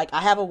he's like,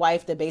 I have a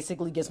wife that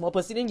basically gets more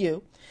pussy than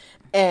you.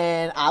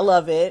 And I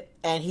love it.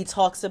 And he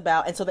talks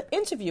about, and so the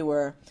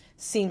interviewer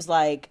seems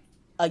like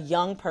a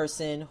young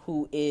person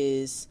who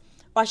is,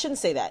 or I shouldn't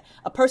say that,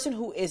 a person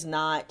who is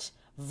not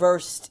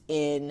versed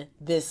in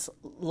this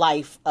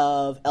life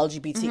of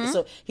LGBT. Mm-hmm.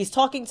 So he's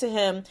talking to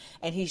him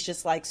and he's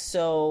just like,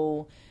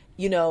 so,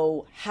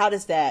 how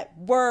does that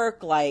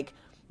work? Like,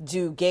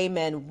 do gay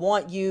men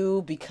want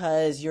you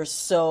because you're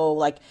so,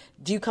 like,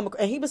 do you come,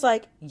 and he was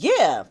like,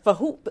 yeah,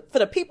 for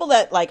the people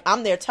that, like,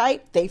 I'm their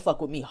type, they fuck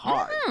with me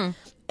hard. Mm.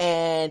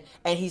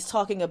 And he's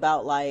talking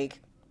about, like,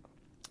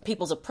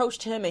 people's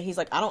approached him and he's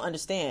like, I don't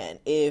understand,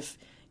 if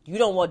you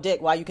don't want dick,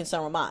 why are you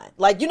concerned with mine?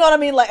 Like, you know what I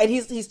mean? Like, and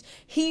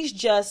he's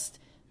just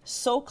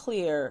so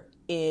clear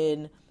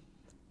in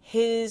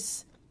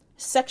his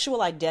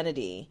sexual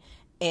identity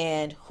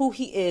and who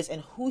he is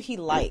and who he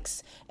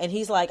likes. And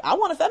he's like, I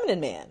want a feminine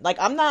man. Like,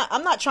 I'm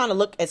not trying to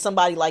look at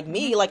somebody like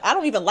me. Mm-hmm. Like, I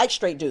don't even like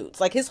straight dudes.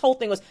 Like, his whole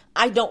thing was,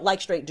 I don't like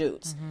straight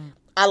dudes. Mm-hmm.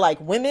 I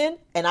like women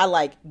and I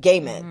like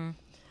gay men.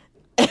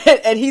 Mm-hmm.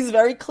 And he's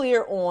very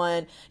clear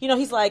on,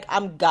 he's like,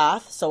 I'm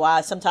goth, so I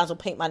sometimes will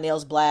paint my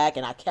nails black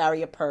and I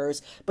carry a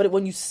purse. But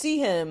when you see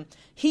him,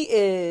 he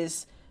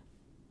is,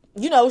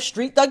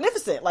 street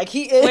thugnificent. Like,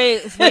 he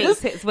is.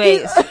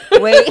 Wait.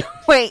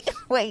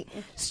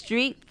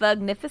 Street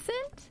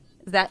thugnificent?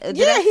 Is that?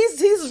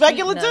 He's a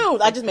regular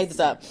dude. I just made this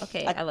up.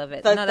 Okay, I love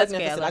it. No, that's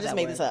great. I just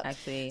made this up.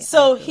 Actually,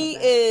 so he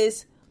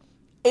is.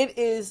 It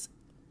is.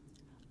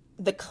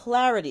 the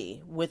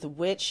clarity with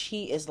which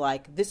he is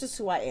like, this is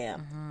who I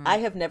am. I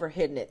have never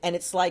hidden it. And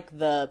it's like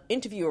the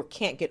interviewer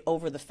can't get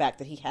over the fact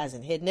that he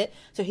hasn't hidden it.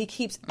 So he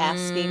keeps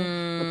asking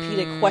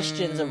repeated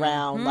questions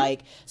around,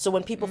 like, so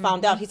when people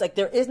found out, he's like,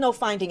 there is no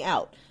finding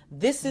out.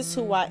 This is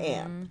who I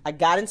am. I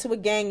got into a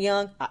gang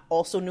young. I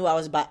also knew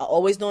I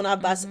always known I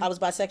was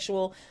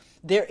bisexual.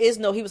 There is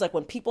no, he was like,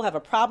 when people have a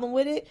problem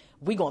with it,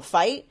 we gonna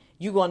fight.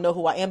 You gonna know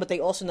who I am, but they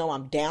also know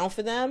I'm down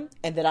for them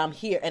and that I'm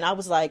here. And I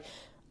was like,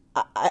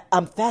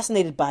 I'm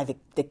fascinated by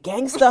the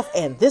gang stuff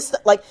and this,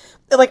 like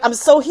I'm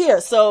so here.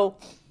 So,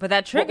 but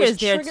that trigger is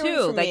there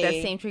too, like that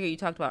same trigger you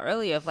talked about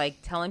earlier of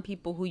like telling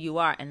people who you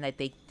are and that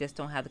they just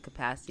don't have the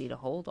capacity to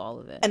hold all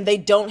of it. And they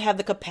don't have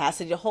the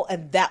capacity to hold,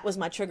 and that was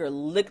my trigger.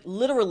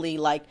 Literally,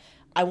 like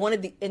I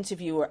wanted the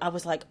interviewer. I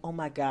was like, oh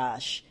my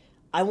gosh,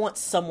 I want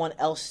someone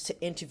else to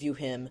interview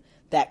him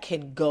that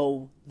can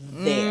go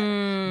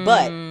there,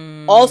 but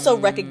also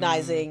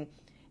recognizing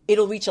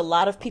it'll reach a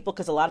lot of people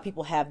because a lot of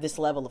people have this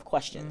level of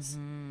questions.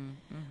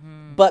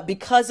 But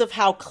because of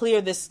how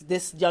clear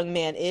this young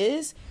man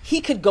is,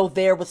 he could go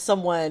there with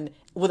someone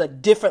with a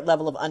different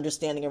level of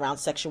understanding around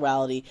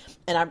sexuality.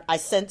 And I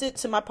sent it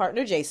to my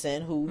partner,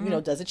 Jason,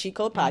 who, does a Cheat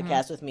Code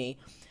podcast with me.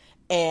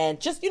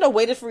 And just,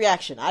 waited for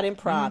reaction. I didn't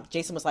prompt.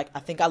 Jason was like, I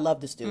think I love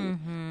this dude.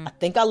 I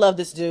think I love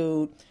this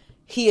dude.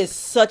 He is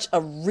such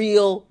a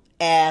real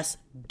ass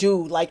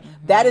dude. Like,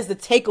 that is the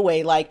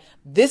takeaway. Like,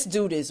 this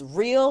dude is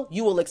real.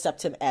 You will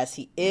accept him as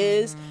he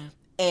is.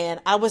 And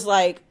I was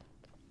like,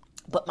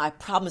 but my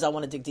problem is I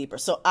want to dig deeper.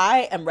 So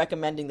I am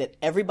recommending that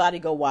everybody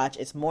go watch.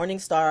 It's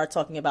Morningstar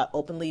talking about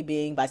openly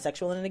being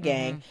bisexual in a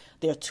gang.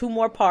 There are 2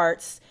 more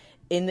parts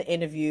in the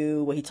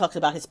interview where he talks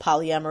about his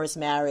polyamorous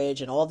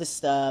marriage and all this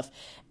stuff.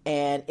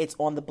 And it's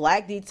on the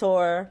Black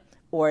Detour,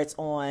 or it's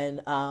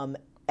on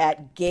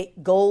at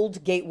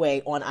Gold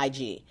Gateway on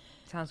IG.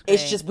 Sounds great.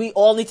 It's just, we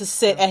all need to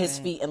sit at his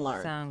feet and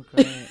learn. Sounds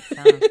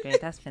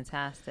great. That's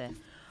fantastic.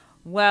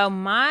 Well,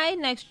 my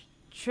next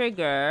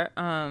trigger,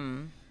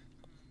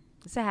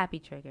 it's a happy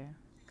trigger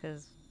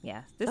because,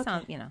 yes, this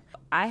sounds,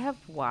 I have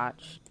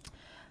watched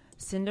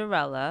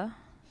Cinderella,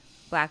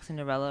 Black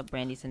Cinderella,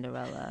 Brandy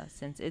Cinderella,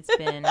 since it's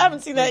been I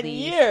haven't seen that in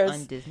years.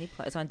 On Disney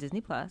Plus. It's on Disney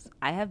Plus.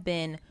 I have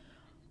been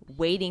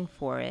waiting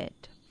for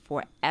it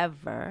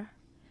forever,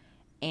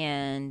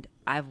 and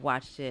I've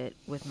watched it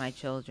with my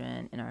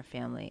children in our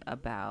family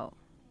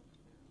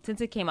since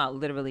it came out,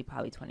 literally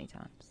probably 20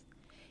 times.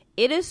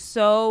 It is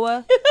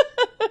so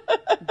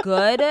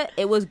good.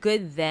 It was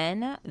good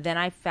then. Then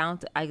I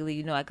found, I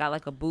got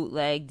like a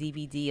bootleg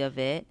DVD of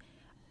it.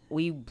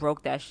 We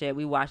broke that shit.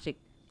 We watched it,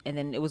 and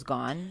then it was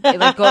gone.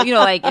 It's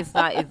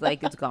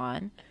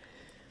gone.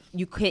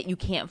 You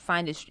can't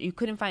find it. You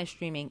couldn't find it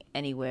streaming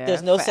anywhere.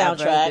 There's no forever.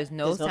 soundtrack. There's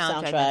no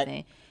soundtrack.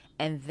 Nothing.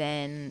 And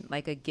then,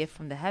 like a gift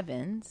from the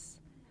heavens,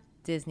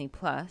 Disney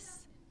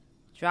Plus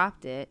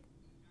dropped it,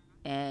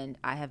 and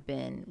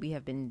we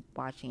have been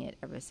watching it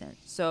ever since.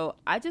 So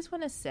I just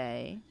want to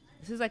say,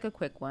 this is like a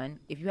quick one.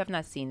 If you have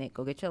not seen it,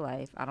 go get your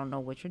life. I don't know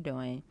what you're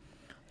doing.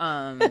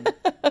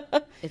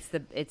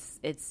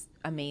 It's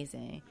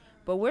amazing.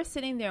 But we're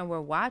sitting there and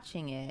we're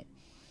watching it,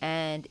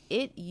 and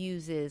it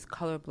uses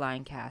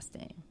colorblind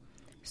casting.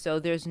 So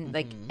there's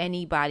like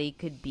anybody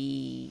could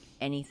be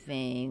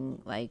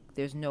anything. Like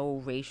there's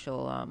no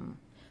racial.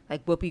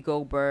 Like Whoopi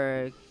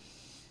Goldberg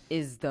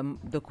is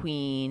the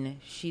queen.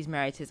 She's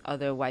married to this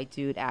other white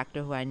dude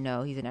actor who I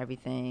know. He's in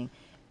everything.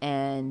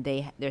 And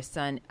their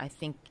son, I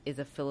think, is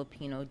a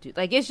Filipino dude.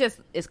 Like, it's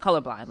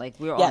colorblind. Like,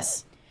 we're all...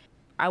 Yes.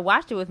 I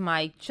watched it with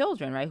my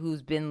children, right,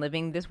 who's been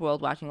living this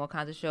world, watching all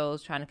kinds of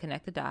shows, trying to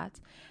connect the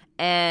dots.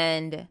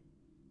 And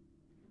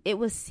it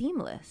was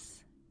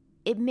seamless.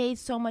 It made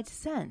so much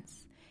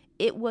sense.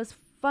 It was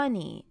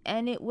funny,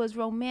 and it was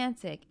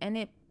romantic, and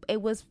it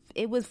was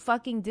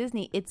fucking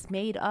Disney. It's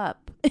made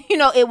up.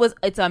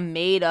 It's a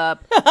made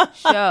up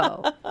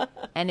show.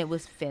 And it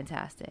was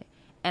fantastic.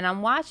 And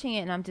I'm watching it,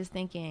 and I'm just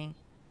thinking,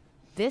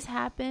 this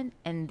happened,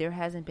 and there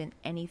hasn't been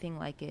anything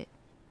like it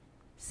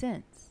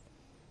since.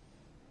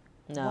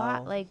 No.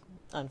 What, like,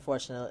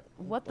 unfortunately.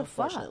 What the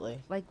fuck?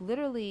 Like,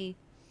 literally,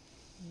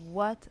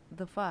 what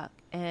the fuck?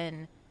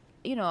 And,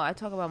 I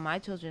talk about my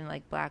children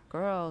like black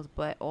girls,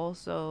 but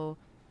also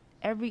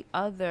every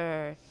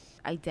other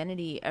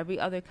identity, every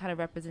other kind of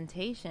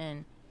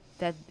representation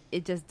that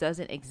it just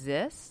doesn't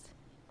exist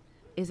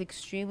is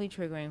extremely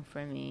triggering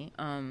for me.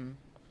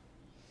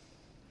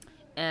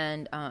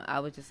 And I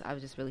was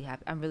just really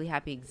happy. I'm really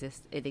happy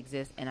it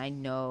exists, and I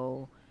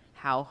know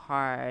how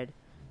hard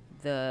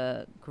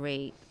the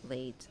great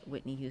late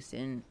Whitney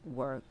Houston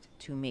worked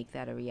to make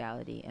that a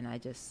reality. And I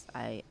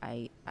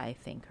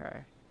thank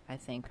her. I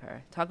thank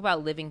her. Talk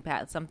about living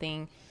past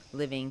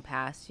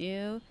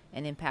you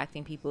and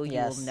impacting people you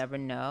will never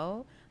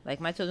know. Like,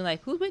 my children are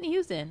like, who's Whitney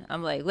Houston?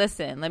 I'm like,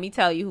 listen, let me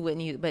tell you who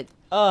Whitney Houston. But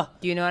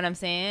do you know what I'm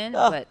saying?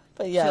 But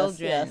yes,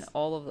 children,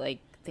 all of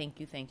thank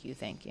you.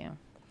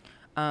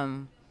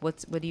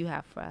 What do you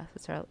have for us?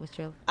 What's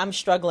your? I'm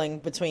struggling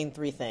between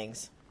 3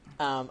 things.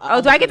 Do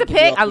I get to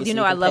pick? I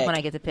love when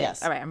I get to pick.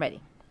 Yes. All right, I'm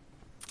ready.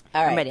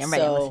 All right, I'm ready. I'm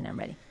ready. I'm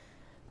ready.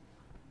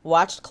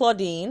 watched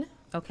Claudine,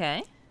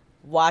 Okay.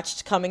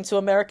 watched Coming to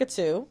America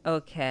 2,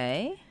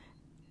 Okay.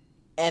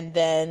 and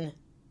then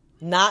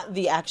not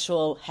the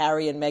actual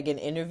Harry and Meghan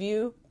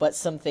interview, but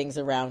some things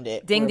around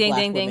it. Ding, where ding,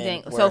 black ding, ding,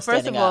 women ding. were So first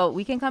of standing all, up.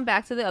 we can come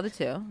back to the other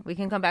two. We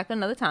can come back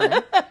another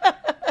time.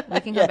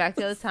 We can come back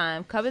to the other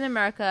time. Coming to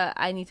America,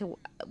 I need to.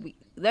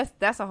 We'll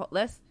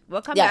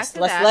come back to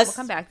that. We'll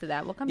come back to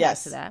that. We'll come back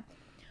to that.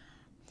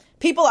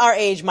 People our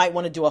age might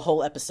want to do a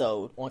whole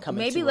episode on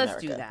Coming to America.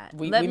 Let's do that.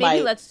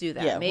 Maybe let's do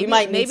that. Yeah, maybe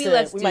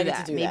let's do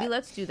that. Maybe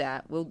let's do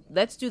that.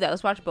 Let's do that.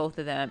 Let's watch both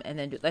of them and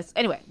then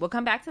anyway, we'll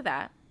come back to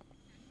that.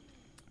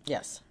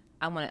 Yes.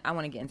 I want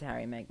to get into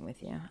Harry and Meghan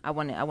with you. I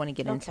want to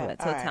get into it.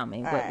 So all right, tell me,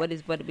 all right.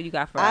 what you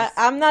got for us?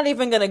 I'm not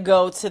even going to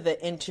go to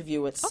the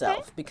interview itself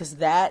Okay. because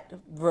that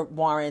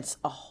warrants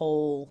a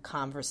whole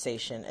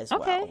conversation as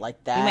well.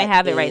 Like that, we may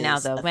have it right now,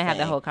 is though. a We may have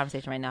that thing. whole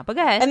conversation right now. But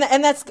go ahead.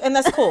 and that's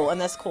cool.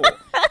 And that's cool.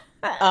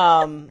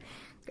 Go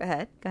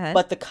ahead.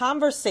 But the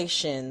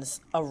conversations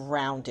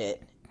around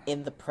it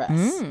in the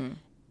press,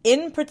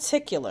 in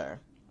particular,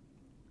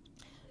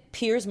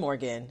 Piers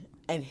Morgan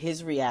and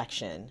his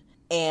reaction,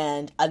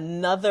 and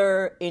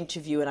another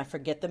interview, and I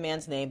forget the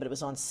man's name, but it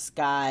was on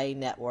Sky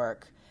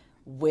Network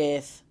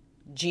with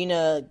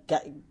Gina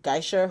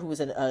Geisher, who was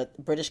a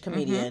British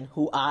comedian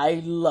who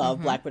I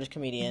love, black British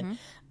comedian,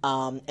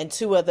 and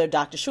two other,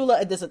 Dr.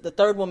 Shula, and there's the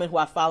third woman who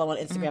I follow on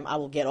Instagram. I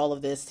will get all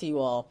of this to you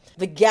all.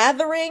 The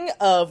gathering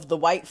of the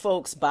white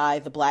folks by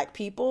the black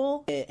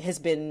people, it has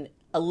been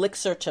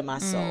elixir to my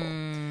soul.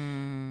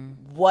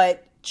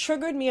 What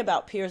triggered me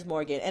about Piers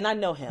Morgan, and I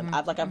know him.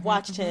 I've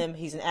watched him.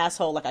 He's an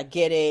asshole. Like, I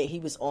get it. He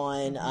was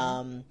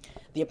on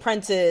The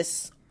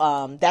Apprentice.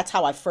 That's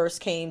how I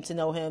first came to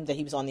know him, that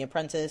he was on The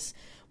Apprentice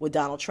with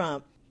Donald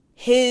Trump.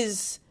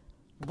 His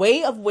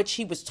way of which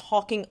he was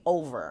talking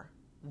over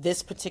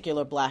this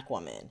particular black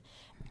woman.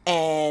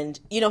 And,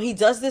 he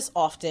does this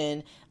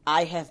often.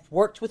 I have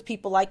worked with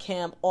people like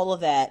him, all of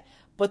that.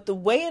 But the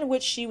way in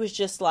which she was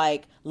just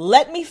like,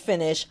 let me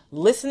finish,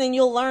 listen and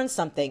you'll learn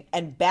something,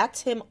 and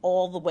backed him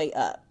all the way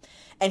up.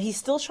 And he's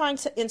still trying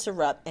to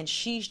interrupt, and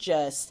she's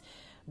just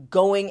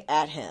going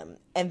at him.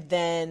 And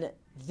then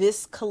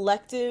this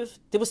collective,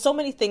 there was so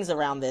many things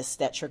around this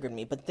that triggered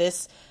me, but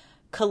this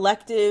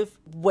collective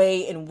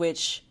way in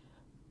which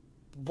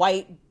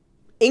white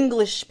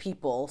English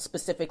people,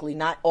 specifically,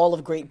 not all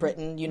of Great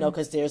Britain,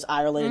 because there's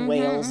Ireland and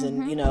Wales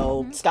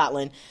and,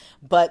 Scotland,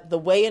 but the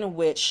way in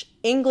which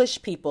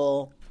English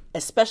people,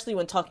 especially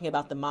when talking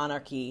about the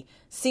monarchy,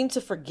 seem to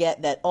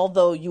forget that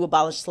although you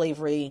abolished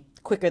slavery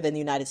quicker than the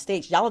United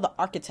States, y'all are the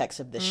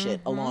architects of this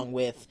shit, along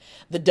with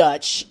the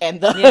Dutch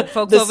and the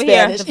folks the over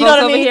Spanish. here. The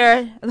folks over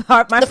here.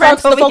 My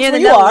friends over here.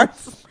 Where you are.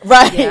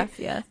 Right.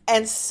 Yes.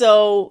 And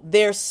so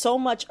there's so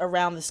much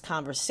around this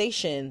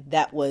conversation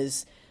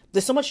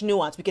there's so much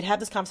nuance. We could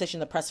have this conversation in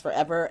the press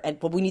forever,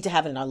 but we need to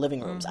have it in our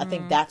living rooms. I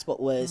think that's what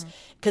was,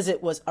 because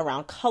it was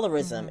around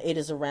colorism. It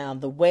is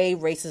around the way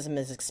racism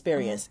is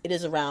experienced. It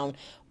is around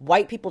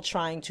white people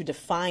trying to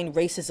define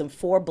racism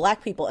for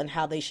black people and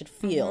how they should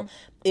feel.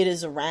 It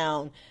is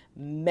around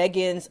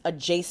Meghan's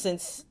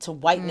adjacence to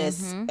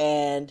whiteness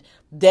and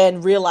then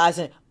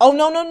realizing, oh,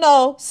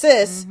 no,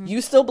 sis,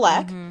 you still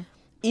black.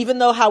 Even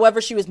though,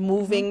 however, she was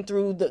moving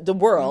through the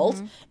world,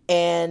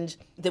 and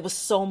there was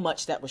so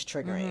much that was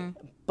triggering.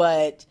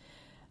 But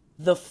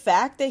the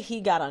fact that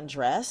he got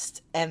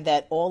undressed and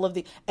that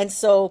and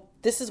so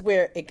this is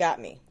where it got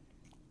me.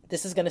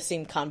 This is going to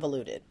seem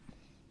convoluted.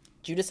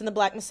 Judas and the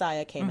Black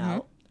Messiah came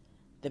out.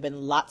 There've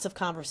been lots of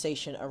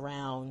conversation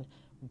around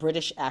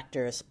British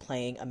actors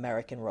playing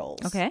American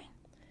roles. Okay.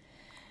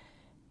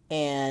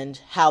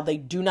 And how they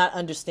do not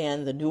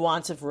understand the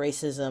nuance of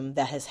racism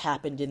that has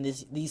happened in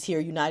these here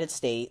United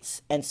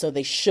States. And so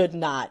they should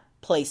not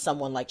play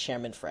someone like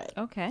Chairman Fred.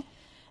 Okay.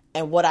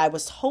 And what I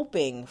was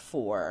hoping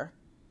for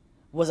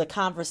was a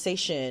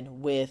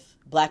conversation with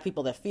black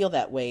people that feel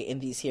that way in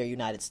these here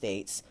United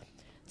States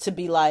to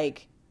be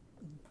like,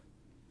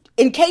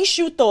 in case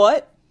you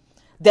thought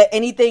that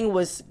anything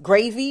was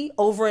gravy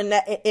over on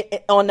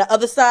the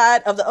other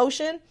side of the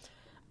ocean,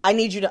 I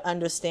need you to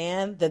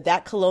understand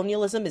that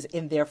colonialism is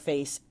in their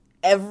face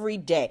every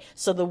day.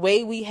 So the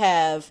way we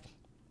have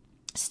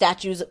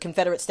statues,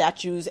 Confederate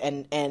statues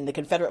and the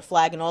Confederate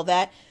flag and all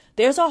that,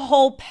 there's a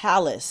whole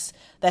palace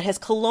that has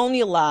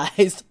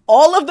colonialized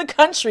all of the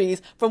countries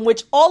from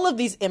which all of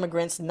these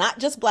immigrants, not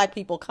just black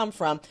people, come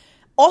from.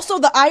 Also,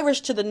 the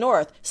Irish to the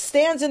north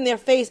stands in their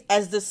face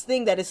as this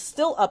thing that is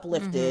still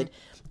uplifted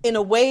in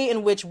a way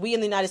in which we in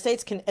the United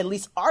States can at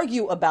least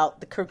argue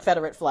about the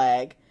Confederate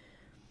flag.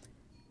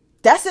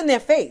 That's in their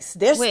face.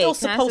 They're still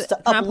supposed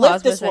to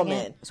uplift this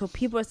woman. So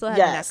people are still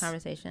having that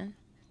conversation.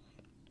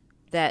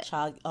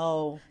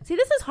 See,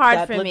 this is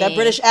hard for me. That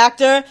British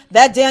actor,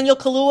 that Daniel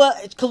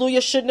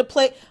Kaluuya shouldn't have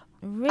played.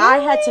 Really? I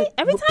had to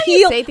every time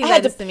you say things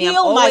like this to me, I'm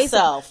always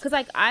myself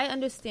because I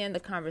understand the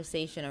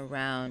conversation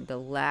around the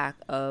lack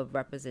of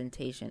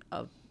representation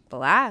of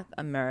Black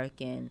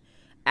American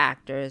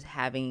actors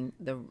having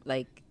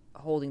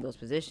holding those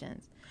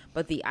positions,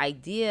 but the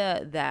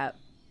idea that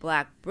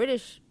Black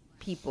British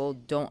people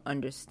don't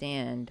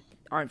understand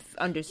aren't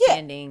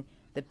understanding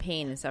the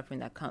pain and suffering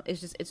that comes.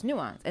 It's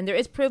nuance, and there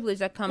is privilege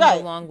that comes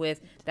along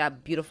with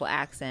that beautiful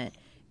accent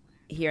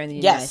here in the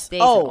United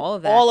States. And all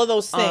of that, all of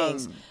those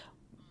things.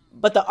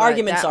 But the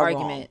arguments are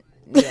wrong.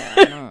 Yeah,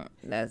 I don't.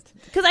 That's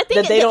because I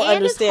think that they don't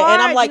understand.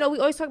 And I'm like, we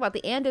always talk about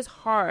the and is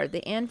hard.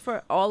 The and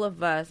for all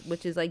of us,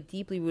 which is like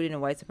deeply rooted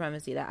in white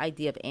supremacy. That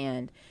idea of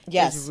and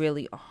is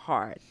really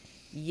hard.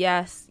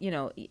 Yes,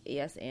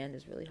 yes, and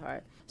is really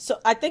hard. So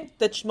I think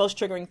the most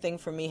triggering thing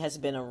for me has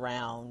been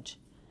around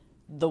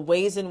the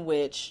ways in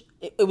which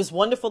it was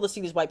wonderful to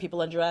see these white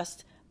people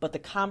undressed, but the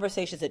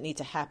conversations that need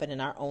to happen in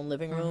our own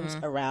living rooms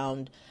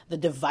around the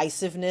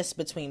divisiveness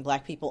between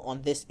black people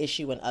on this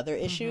issue and other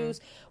issues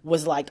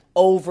was like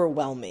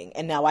overwhelming.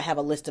 And now I have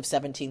a list of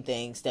 17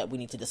 things that we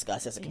need to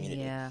discuss as a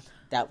community. Yeah.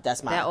 That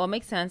all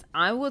makes sense.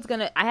 I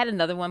had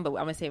another one, but I'm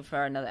going to save it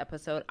for another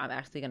episode. I'm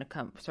actually going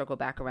to circle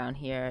back around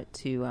here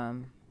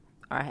to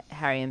our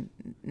Harry and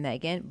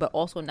Meghan, but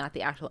also not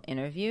the actual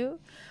interview.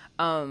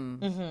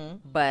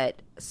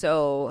 But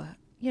so,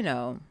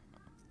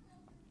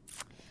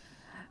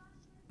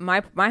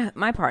 my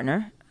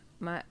partner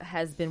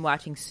has been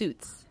watching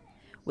Suits,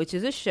 which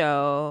is a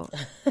show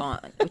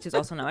which is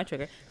also not my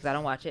trigger because I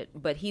don't watch it,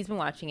 but he's been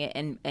watching it,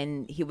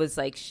 and he was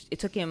like, it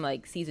took him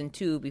like season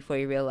 2 before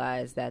he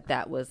realized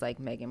that was like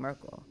Meghan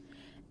Markle,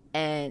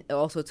 and it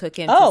also took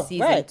him to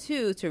season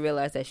 2 to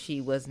realize that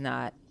she was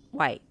not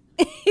white.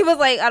 He was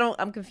like,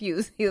 I'm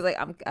confused. He was like,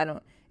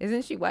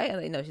 isn't she white? I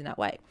was like, no, she's not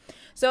white.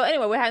 So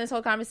anyway, we're having this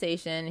whole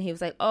conversation, and he was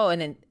like, oh,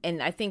 and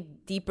I think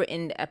deeper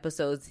in the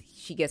episodes,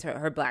 she gets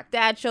her black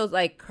dad shows,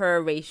 like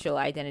her racial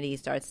identity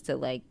starts to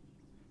like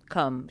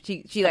come.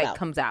 She like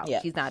comes out.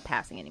 Yeah. She's not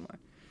passing anymore.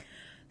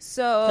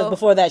 So because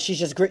before that, she's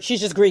just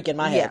Greek in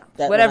my head.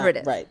 Yeah, whatever it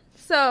is. Right.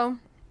 So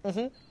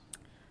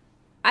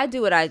I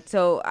do what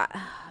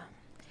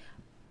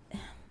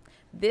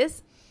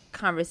this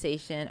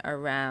conversation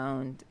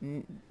around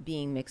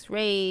being mixed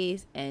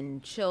race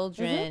and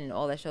children and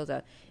all that shows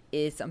up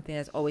is something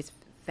that's always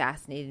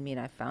fascinated me, and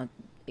I found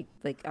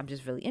I'm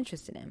just really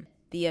interested in.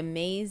 The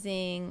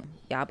amazing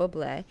Yaba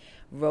Blay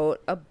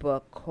wrote a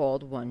book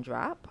called One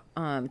Drop.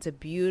 It's a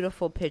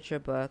beautiful picture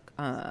book.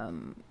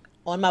 On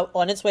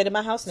its way to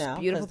my house now.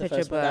 Beautiful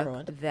picture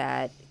book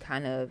that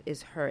kind of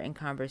is her in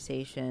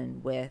conversation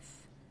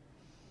with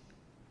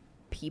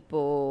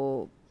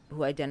people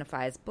who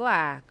identify as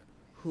black,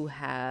 who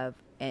have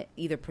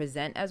either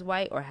present as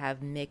white or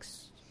have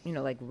mixed,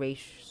 like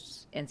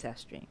race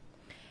ancestry.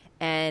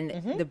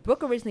 And the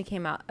book originally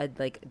came out a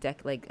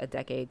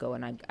decade ago,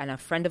 and a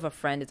friend of a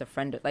friend is a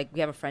friend. Like,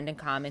 we have a friend in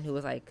common who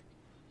was like,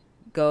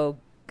 go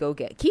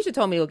get it. Keisha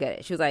told me to go get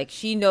it. She was like,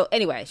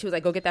 anyway, she was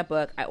like, go get that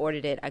book. I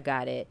ordered it. I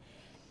got it,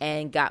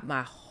 and got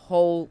my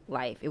whole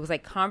life. It was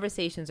like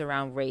conversations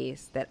around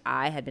race that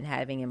I had been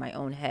having in my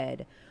own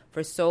head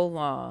for so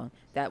long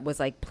that was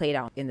like played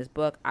out in this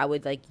book. I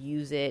would like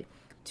use it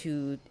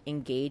to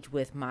engage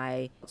with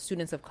my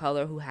students of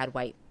color who had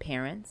white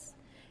parents,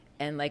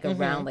 and like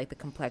around like the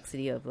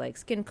complexity of like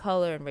skin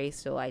color and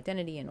racial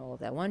identity and all of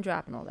that. One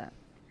Drop and all that.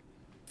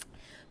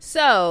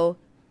 So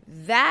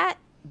that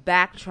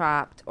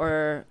backdropped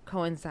or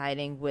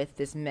coinciding with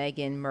this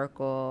Meghan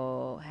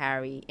Markle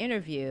Harry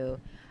interview,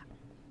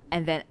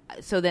 and then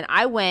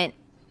I went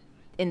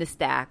in the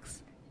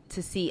stacks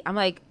to see. I'm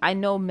like, I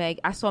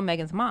saw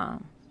Meghan's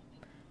mom,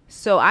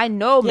 so I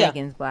know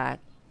Meghan's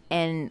black.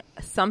 And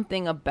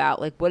something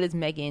about, like, what is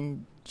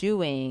Meghan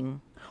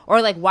doing?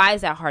 Or, like, why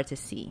is that hard to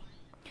see?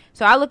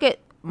 So I look at,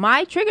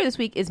 my trigger this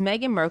week is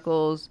Meghan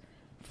Markle's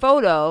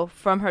photo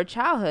from her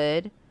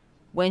childhood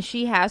when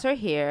she has her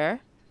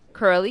hair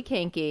curly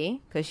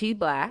kinky, because she's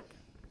black,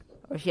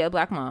 or she had a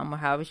black mom, or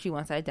however she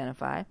wants to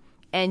identify.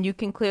 And you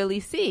can clearly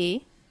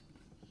see,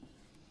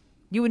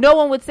 no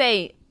one would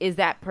say, is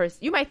that person,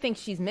 you might think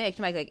she's mixed,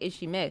 you might be like, is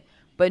she mixed?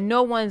 But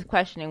no one's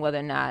questioning whether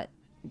or not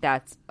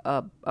that's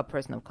a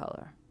person of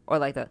color. Or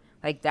like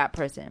that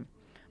person.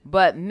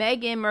 But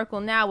Meghan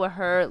Markle now with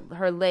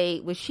her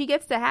lace, which she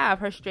gets to have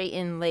her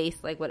straightened lace,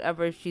 like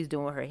whatever she's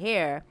doing with her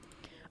hair,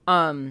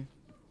 and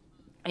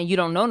you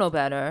don't know no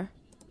better.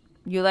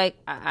 You're like,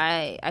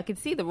 I could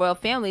see the royal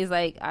family is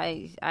like,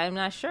 I'm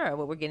not sure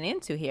what we're getting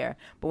into here.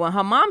 But when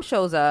her mom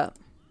shows up,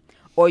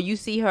 or you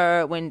see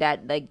her when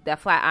that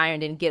flat iron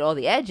didn't get all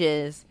the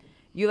edges,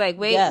 you're like,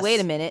 wait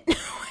a minute.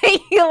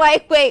 You're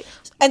like, wait.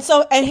 And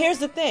here's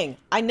the thing.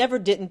 I never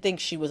didn't think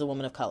she was a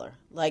woman of color.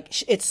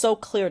 Like, it's so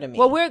clear to me.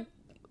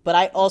 But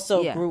I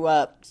also grew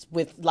up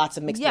with lots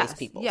of mixed race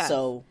people. Yes.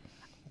 So,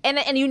 and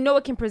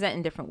it can present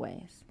in different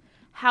ways.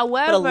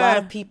 However, but a lot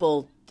of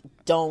people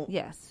don't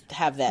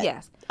have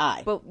that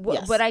eye.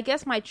 But I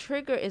guess my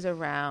trigger is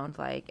around,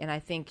 like, and I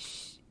think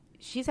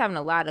she's having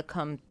a lot of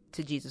come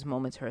to Jesus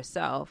moments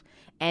herself,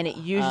 and it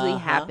usually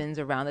happens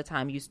around the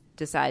time you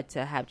decide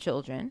to have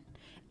children,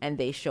 and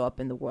they show up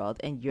in the world,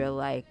 and you're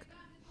like,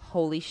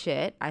 holy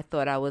shit, I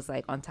thought I was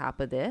like on top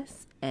of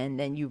this. And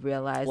then you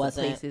realize the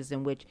places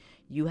in which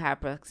you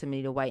have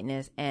proximity to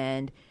whiteness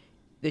and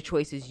the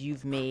choices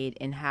you've made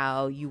and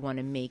how you want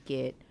to make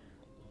it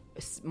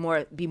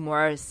be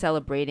more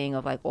celebrating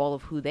of like all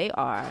of who they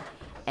are.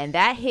 And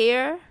that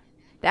hair,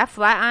 that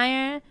flat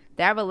iron,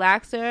 that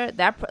relaxer,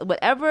 that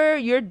whatever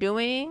you're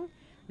doing,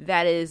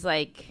 that is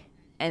like,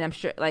 and I'm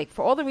sure, like,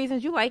 for all the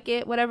reasons you like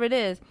it, whatever it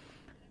is,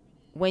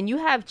 when you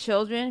have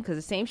children, because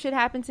the same shit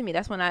happened to me.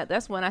 That's when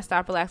I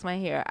stopped relaxing my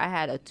hair. I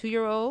had a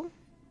 2-year-old,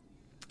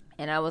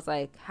 and I was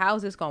like,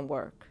 "How's this gonna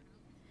work?"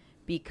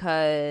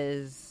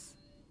 Because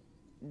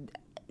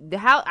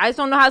I just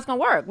don't know how it's gonna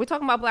work. We're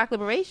talking about Black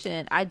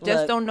liberation. I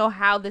just don't know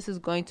how this is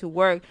going to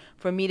work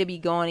for me to be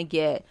going to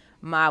get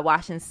my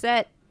wash and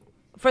set.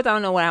 First, I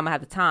don't know when I'm gonna have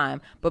the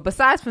time, but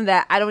besides from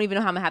that, I don't even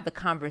know how I'm gonna have the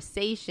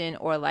conversation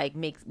or like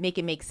make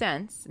it make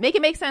sense. Make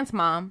it make sense,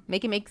 Mom.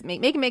 Make it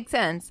make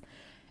sense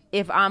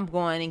if I'm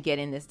going and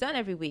getting this done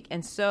every week.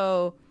 And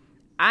so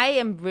I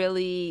am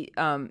really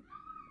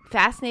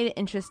fascinated,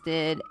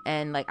 interested,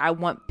 and like I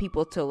want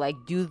people to like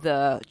do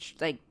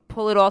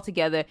pull it all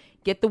together,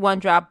 get the One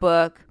Drop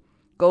book,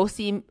 go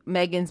see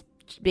Megan's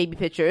baby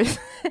pictures,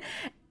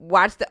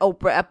 watch the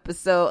Oprah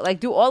episode, like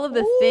do all of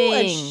the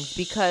things,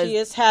 because she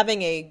is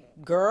having a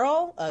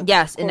girl.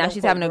 Yes, and now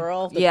she's having a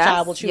girl. The yes,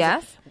 child will choose.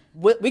 Yes.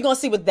 We're going to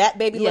see what that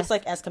baby Yes. looks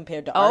like as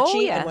compared to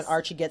Archie, yes. and when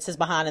Archie gets his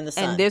behind in the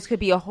sun. And there could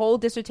be a whole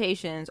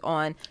dissertations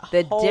on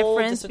the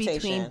difference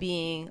between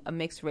being a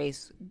mixed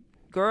race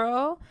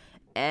girl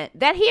and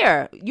that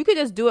here. You could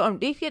just do it on.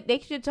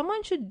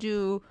 Someone should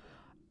do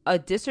a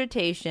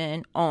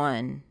dissertation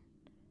on.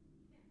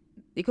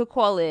 You could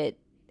call it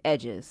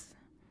edges,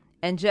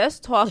 and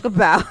just talk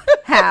about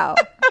how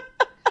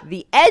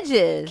the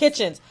edges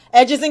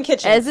edges and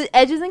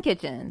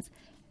kitchens,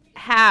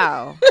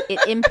 how it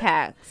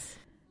impacts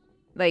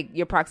like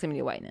your proximity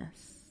to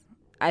whiteness.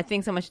 I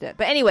think so much that.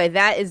 But anyway,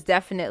 that is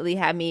definitely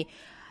had me.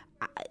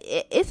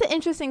 It's an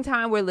interesting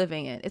time we're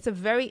living in. It's a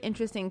very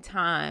interesting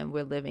time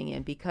we're living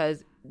in,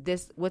 because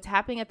what's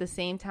happening at the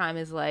same time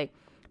is like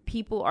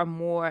people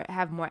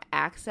have more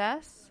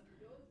access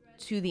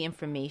to the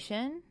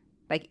information.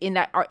 Like in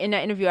that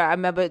interview, I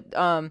remember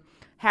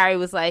Harry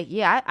was like,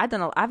 "Yeah, I've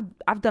done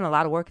a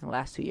lot of work in the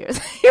last 2 years."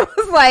 He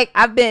was like,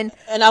 and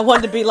I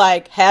wanted to be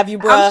like, "Have you,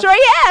 bruh?" I'm sure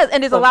he has,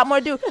 and there's a lot more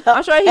to do.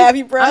 I'm sure Have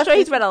you, bruh? I'm sure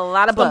he's read a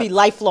lot of books. It's gonna be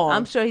lifelong.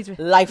 I'm sure he's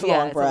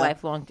lifelong, yeah,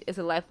 bruh. It's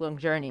a lifelong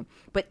journey.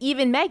 But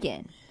even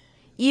Megan,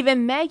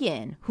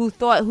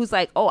 who's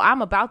like, "Oh,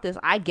 I'm about this.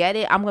 I get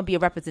it. I'm gonna be a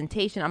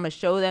representation. I'm gonna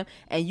show them."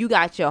 And you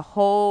got your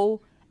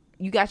whole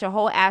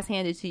ass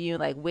handed to you.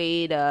 Like,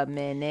 wait a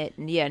minute.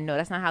 Yeah, no,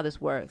 that's not how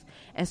this works.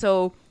 And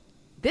so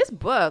this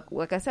book,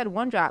 like I said,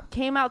 One Drop,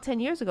 came out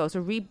 10 years ago. It's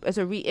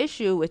a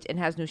reissue, which and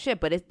has new shit.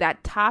 But it's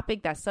that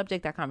topic, that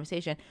subject, that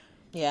conversation.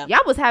 Yeah,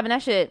 y'all was having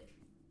that shit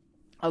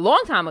a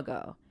long time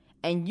ago,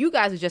 and you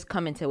guys are just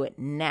coming to it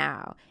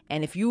now.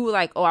 And if you were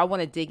like, "Oh, I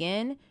want to dig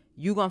in,"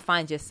 you're gonna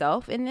find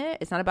yourself in there.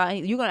 It's not about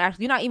you ain't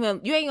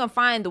gonna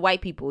find the white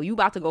people. You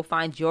about to go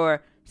find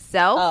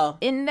yourself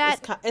in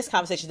that. It's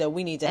conversations that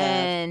we need to have.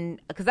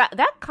 And because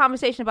that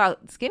conversation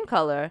about skin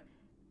color,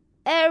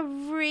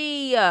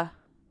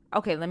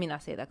 okay, let me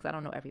not say that because I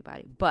don't know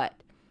everybody, but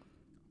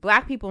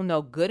Black people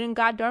know good and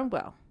goddamn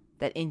well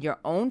that in your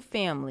own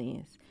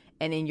families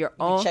and in your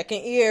own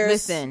checking ears,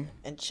 listen,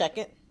 and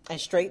checking and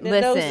straightening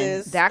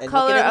noses, that and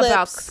color about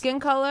lips. Skin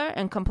color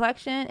and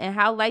complexion and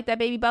how light that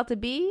baby about to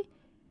be.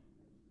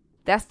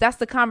 That's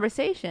the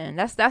conversation.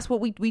 That's what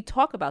we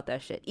talk about,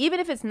 that shit. Even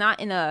if it's not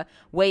in a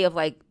way of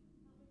like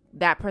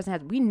that person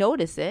has. We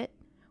notice it.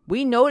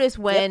 We notice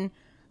when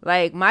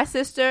like my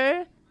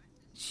sister.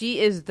 She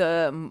is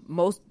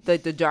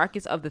the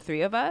darkest of the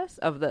three of us,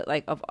 of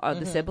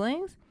the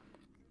siblings,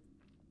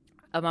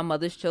 of my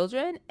mother's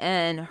children,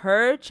 and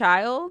her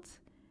child,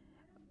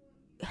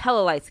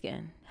 hella light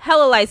skin.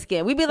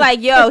 We be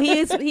like, "Yo,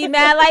 he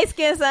mad light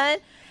skin, son,"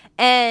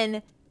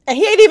 and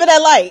he ain't even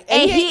that light,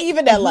 and he ain't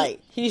even that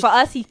light. For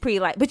us, he's pretty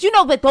light, but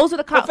but those are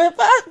the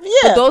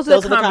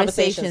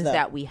conversations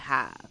that we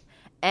have,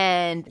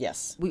 and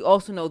yes, we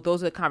also know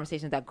those are the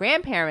conversations that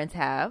grandparents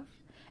have,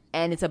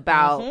 and it's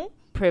about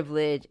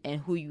privilege and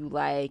who you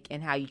like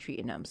and how you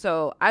treating them.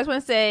 So I just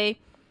want to say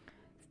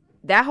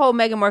that whole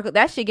Meghan Markle,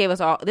 that shit gave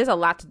us all. There's a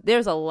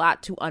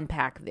lot to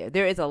unpack there.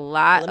 There is a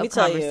lot of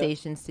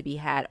conversations to be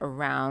had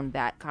around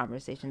that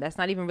conversation. That's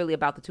not even really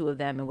about the two of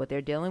them and what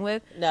they're dealing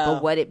with,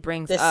 but what it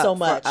brings up so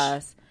much for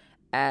us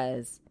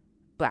as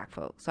Black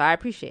folks. So I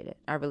appreciate it.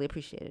 I really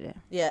appreciated it.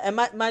 Yeah, and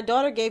my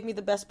daughter gave me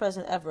the best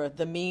present ever.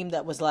 The meme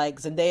that was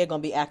like, Zendaya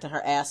gonna be acting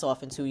her ass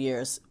off in 2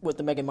 years with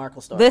the Meghan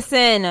Markle story.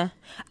 Listen,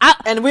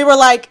 and we were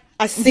like,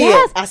 I see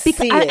it. I see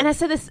it. And I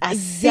said this. I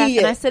see it.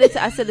 And I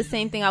said the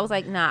same thing. I was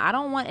like, nah, I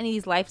don't want any of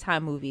these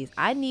Lifetime movies.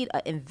 I need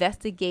an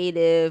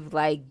investigative,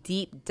 like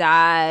deep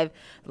dive,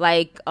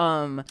 like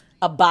a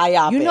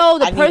biopic. You know,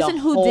 the person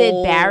who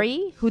did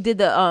Barry, who did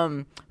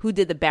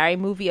the Barry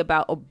movie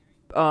about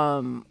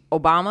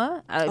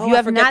Obama. If you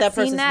have not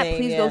seen that,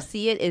 please go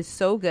see it. It's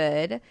so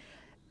good.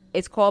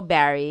 It's called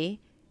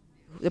Barry.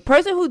 The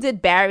person who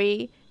did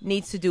Barry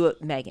needs to do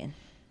it, Megan.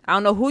 I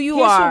don't know who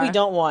you are. Here's what we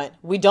don't want.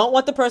 We don't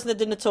want the person that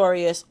did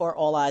Notorious or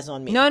All Eyes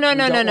on Me. No. No,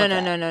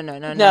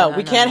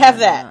 we can't have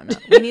that. No.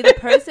 We need a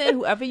person,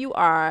 whoever you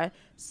are,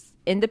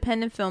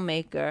 independent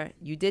filmmaker.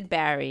 You did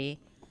Barry.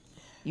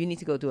 You need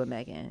to go do it,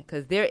 Megan,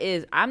 because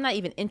I'm not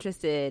even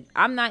interested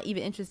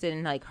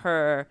in like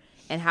her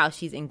and how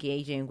she's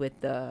engaging with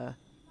the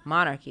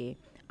monarchy.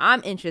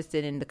 I'm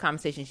interested in the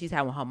conversation she's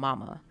having with her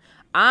mama.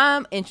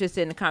 I'm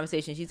interested in the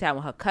conversation she's having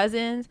with her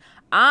cousins.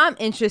 I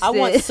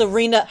want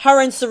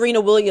her and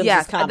Serena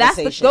Williams'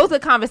 conversation. Those are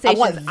conversations. I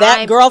want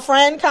that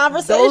girlfriend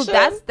conversation.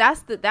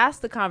 That's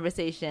the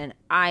conversation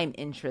I'm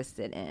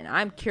interested in.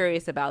 I'm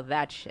curious about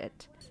that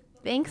shit.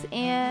 Thanks,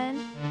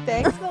 Anne.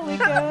 Thanks,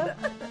 Malika.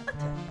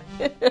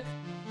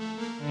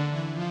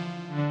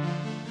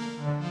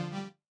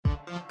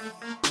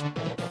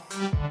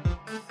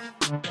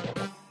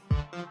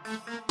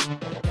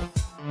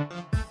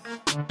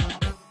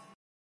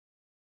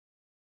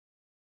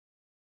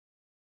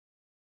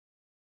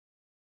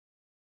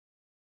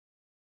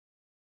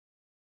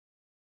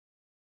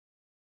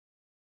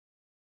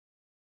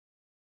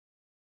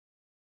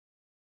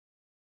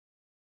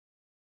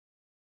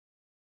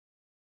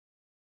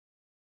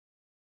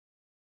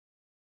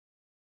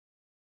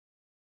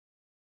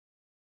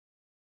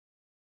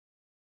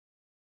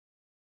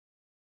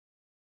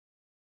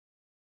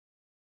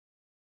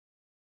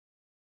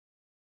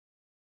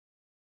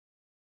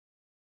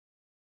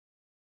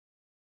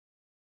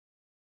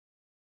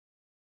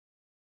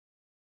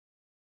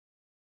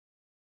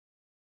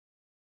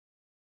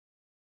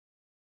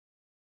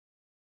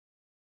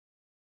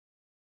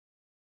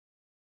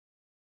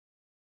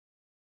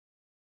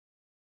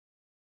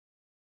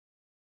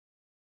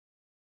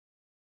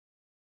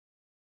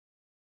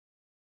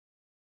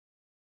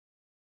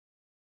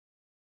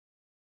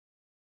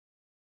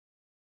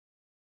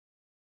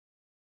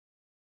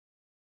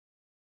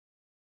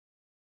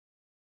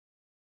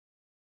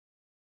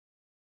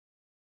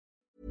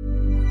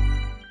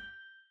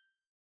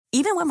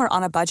 Even when we're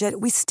on a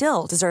budget, we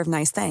still deserve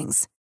nice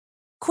things.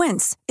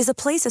 Quince is a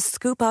place to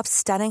scoop up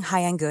stunning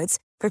high-end goods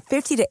for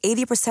 50 to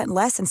 80%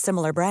 less than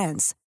similar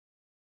brands.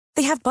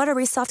 They have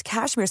buttery soft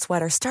cashmere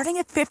sweaters starting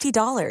at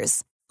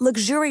 $50,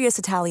 luxurious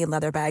Italian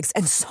leather bags,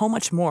 and so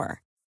much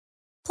more.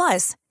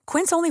 Plus,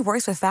 Quince only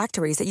works with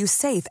factories that use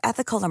safe,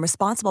 ethical, and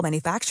responsible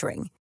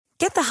manufacturing.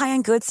 Get the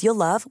high-end goods you'll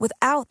love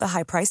without the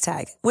high price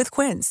tag with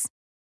Quince.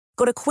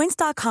 Go to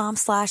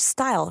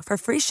quince.com/style for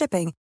free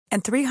shipping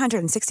and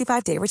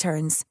 365-day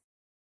returns.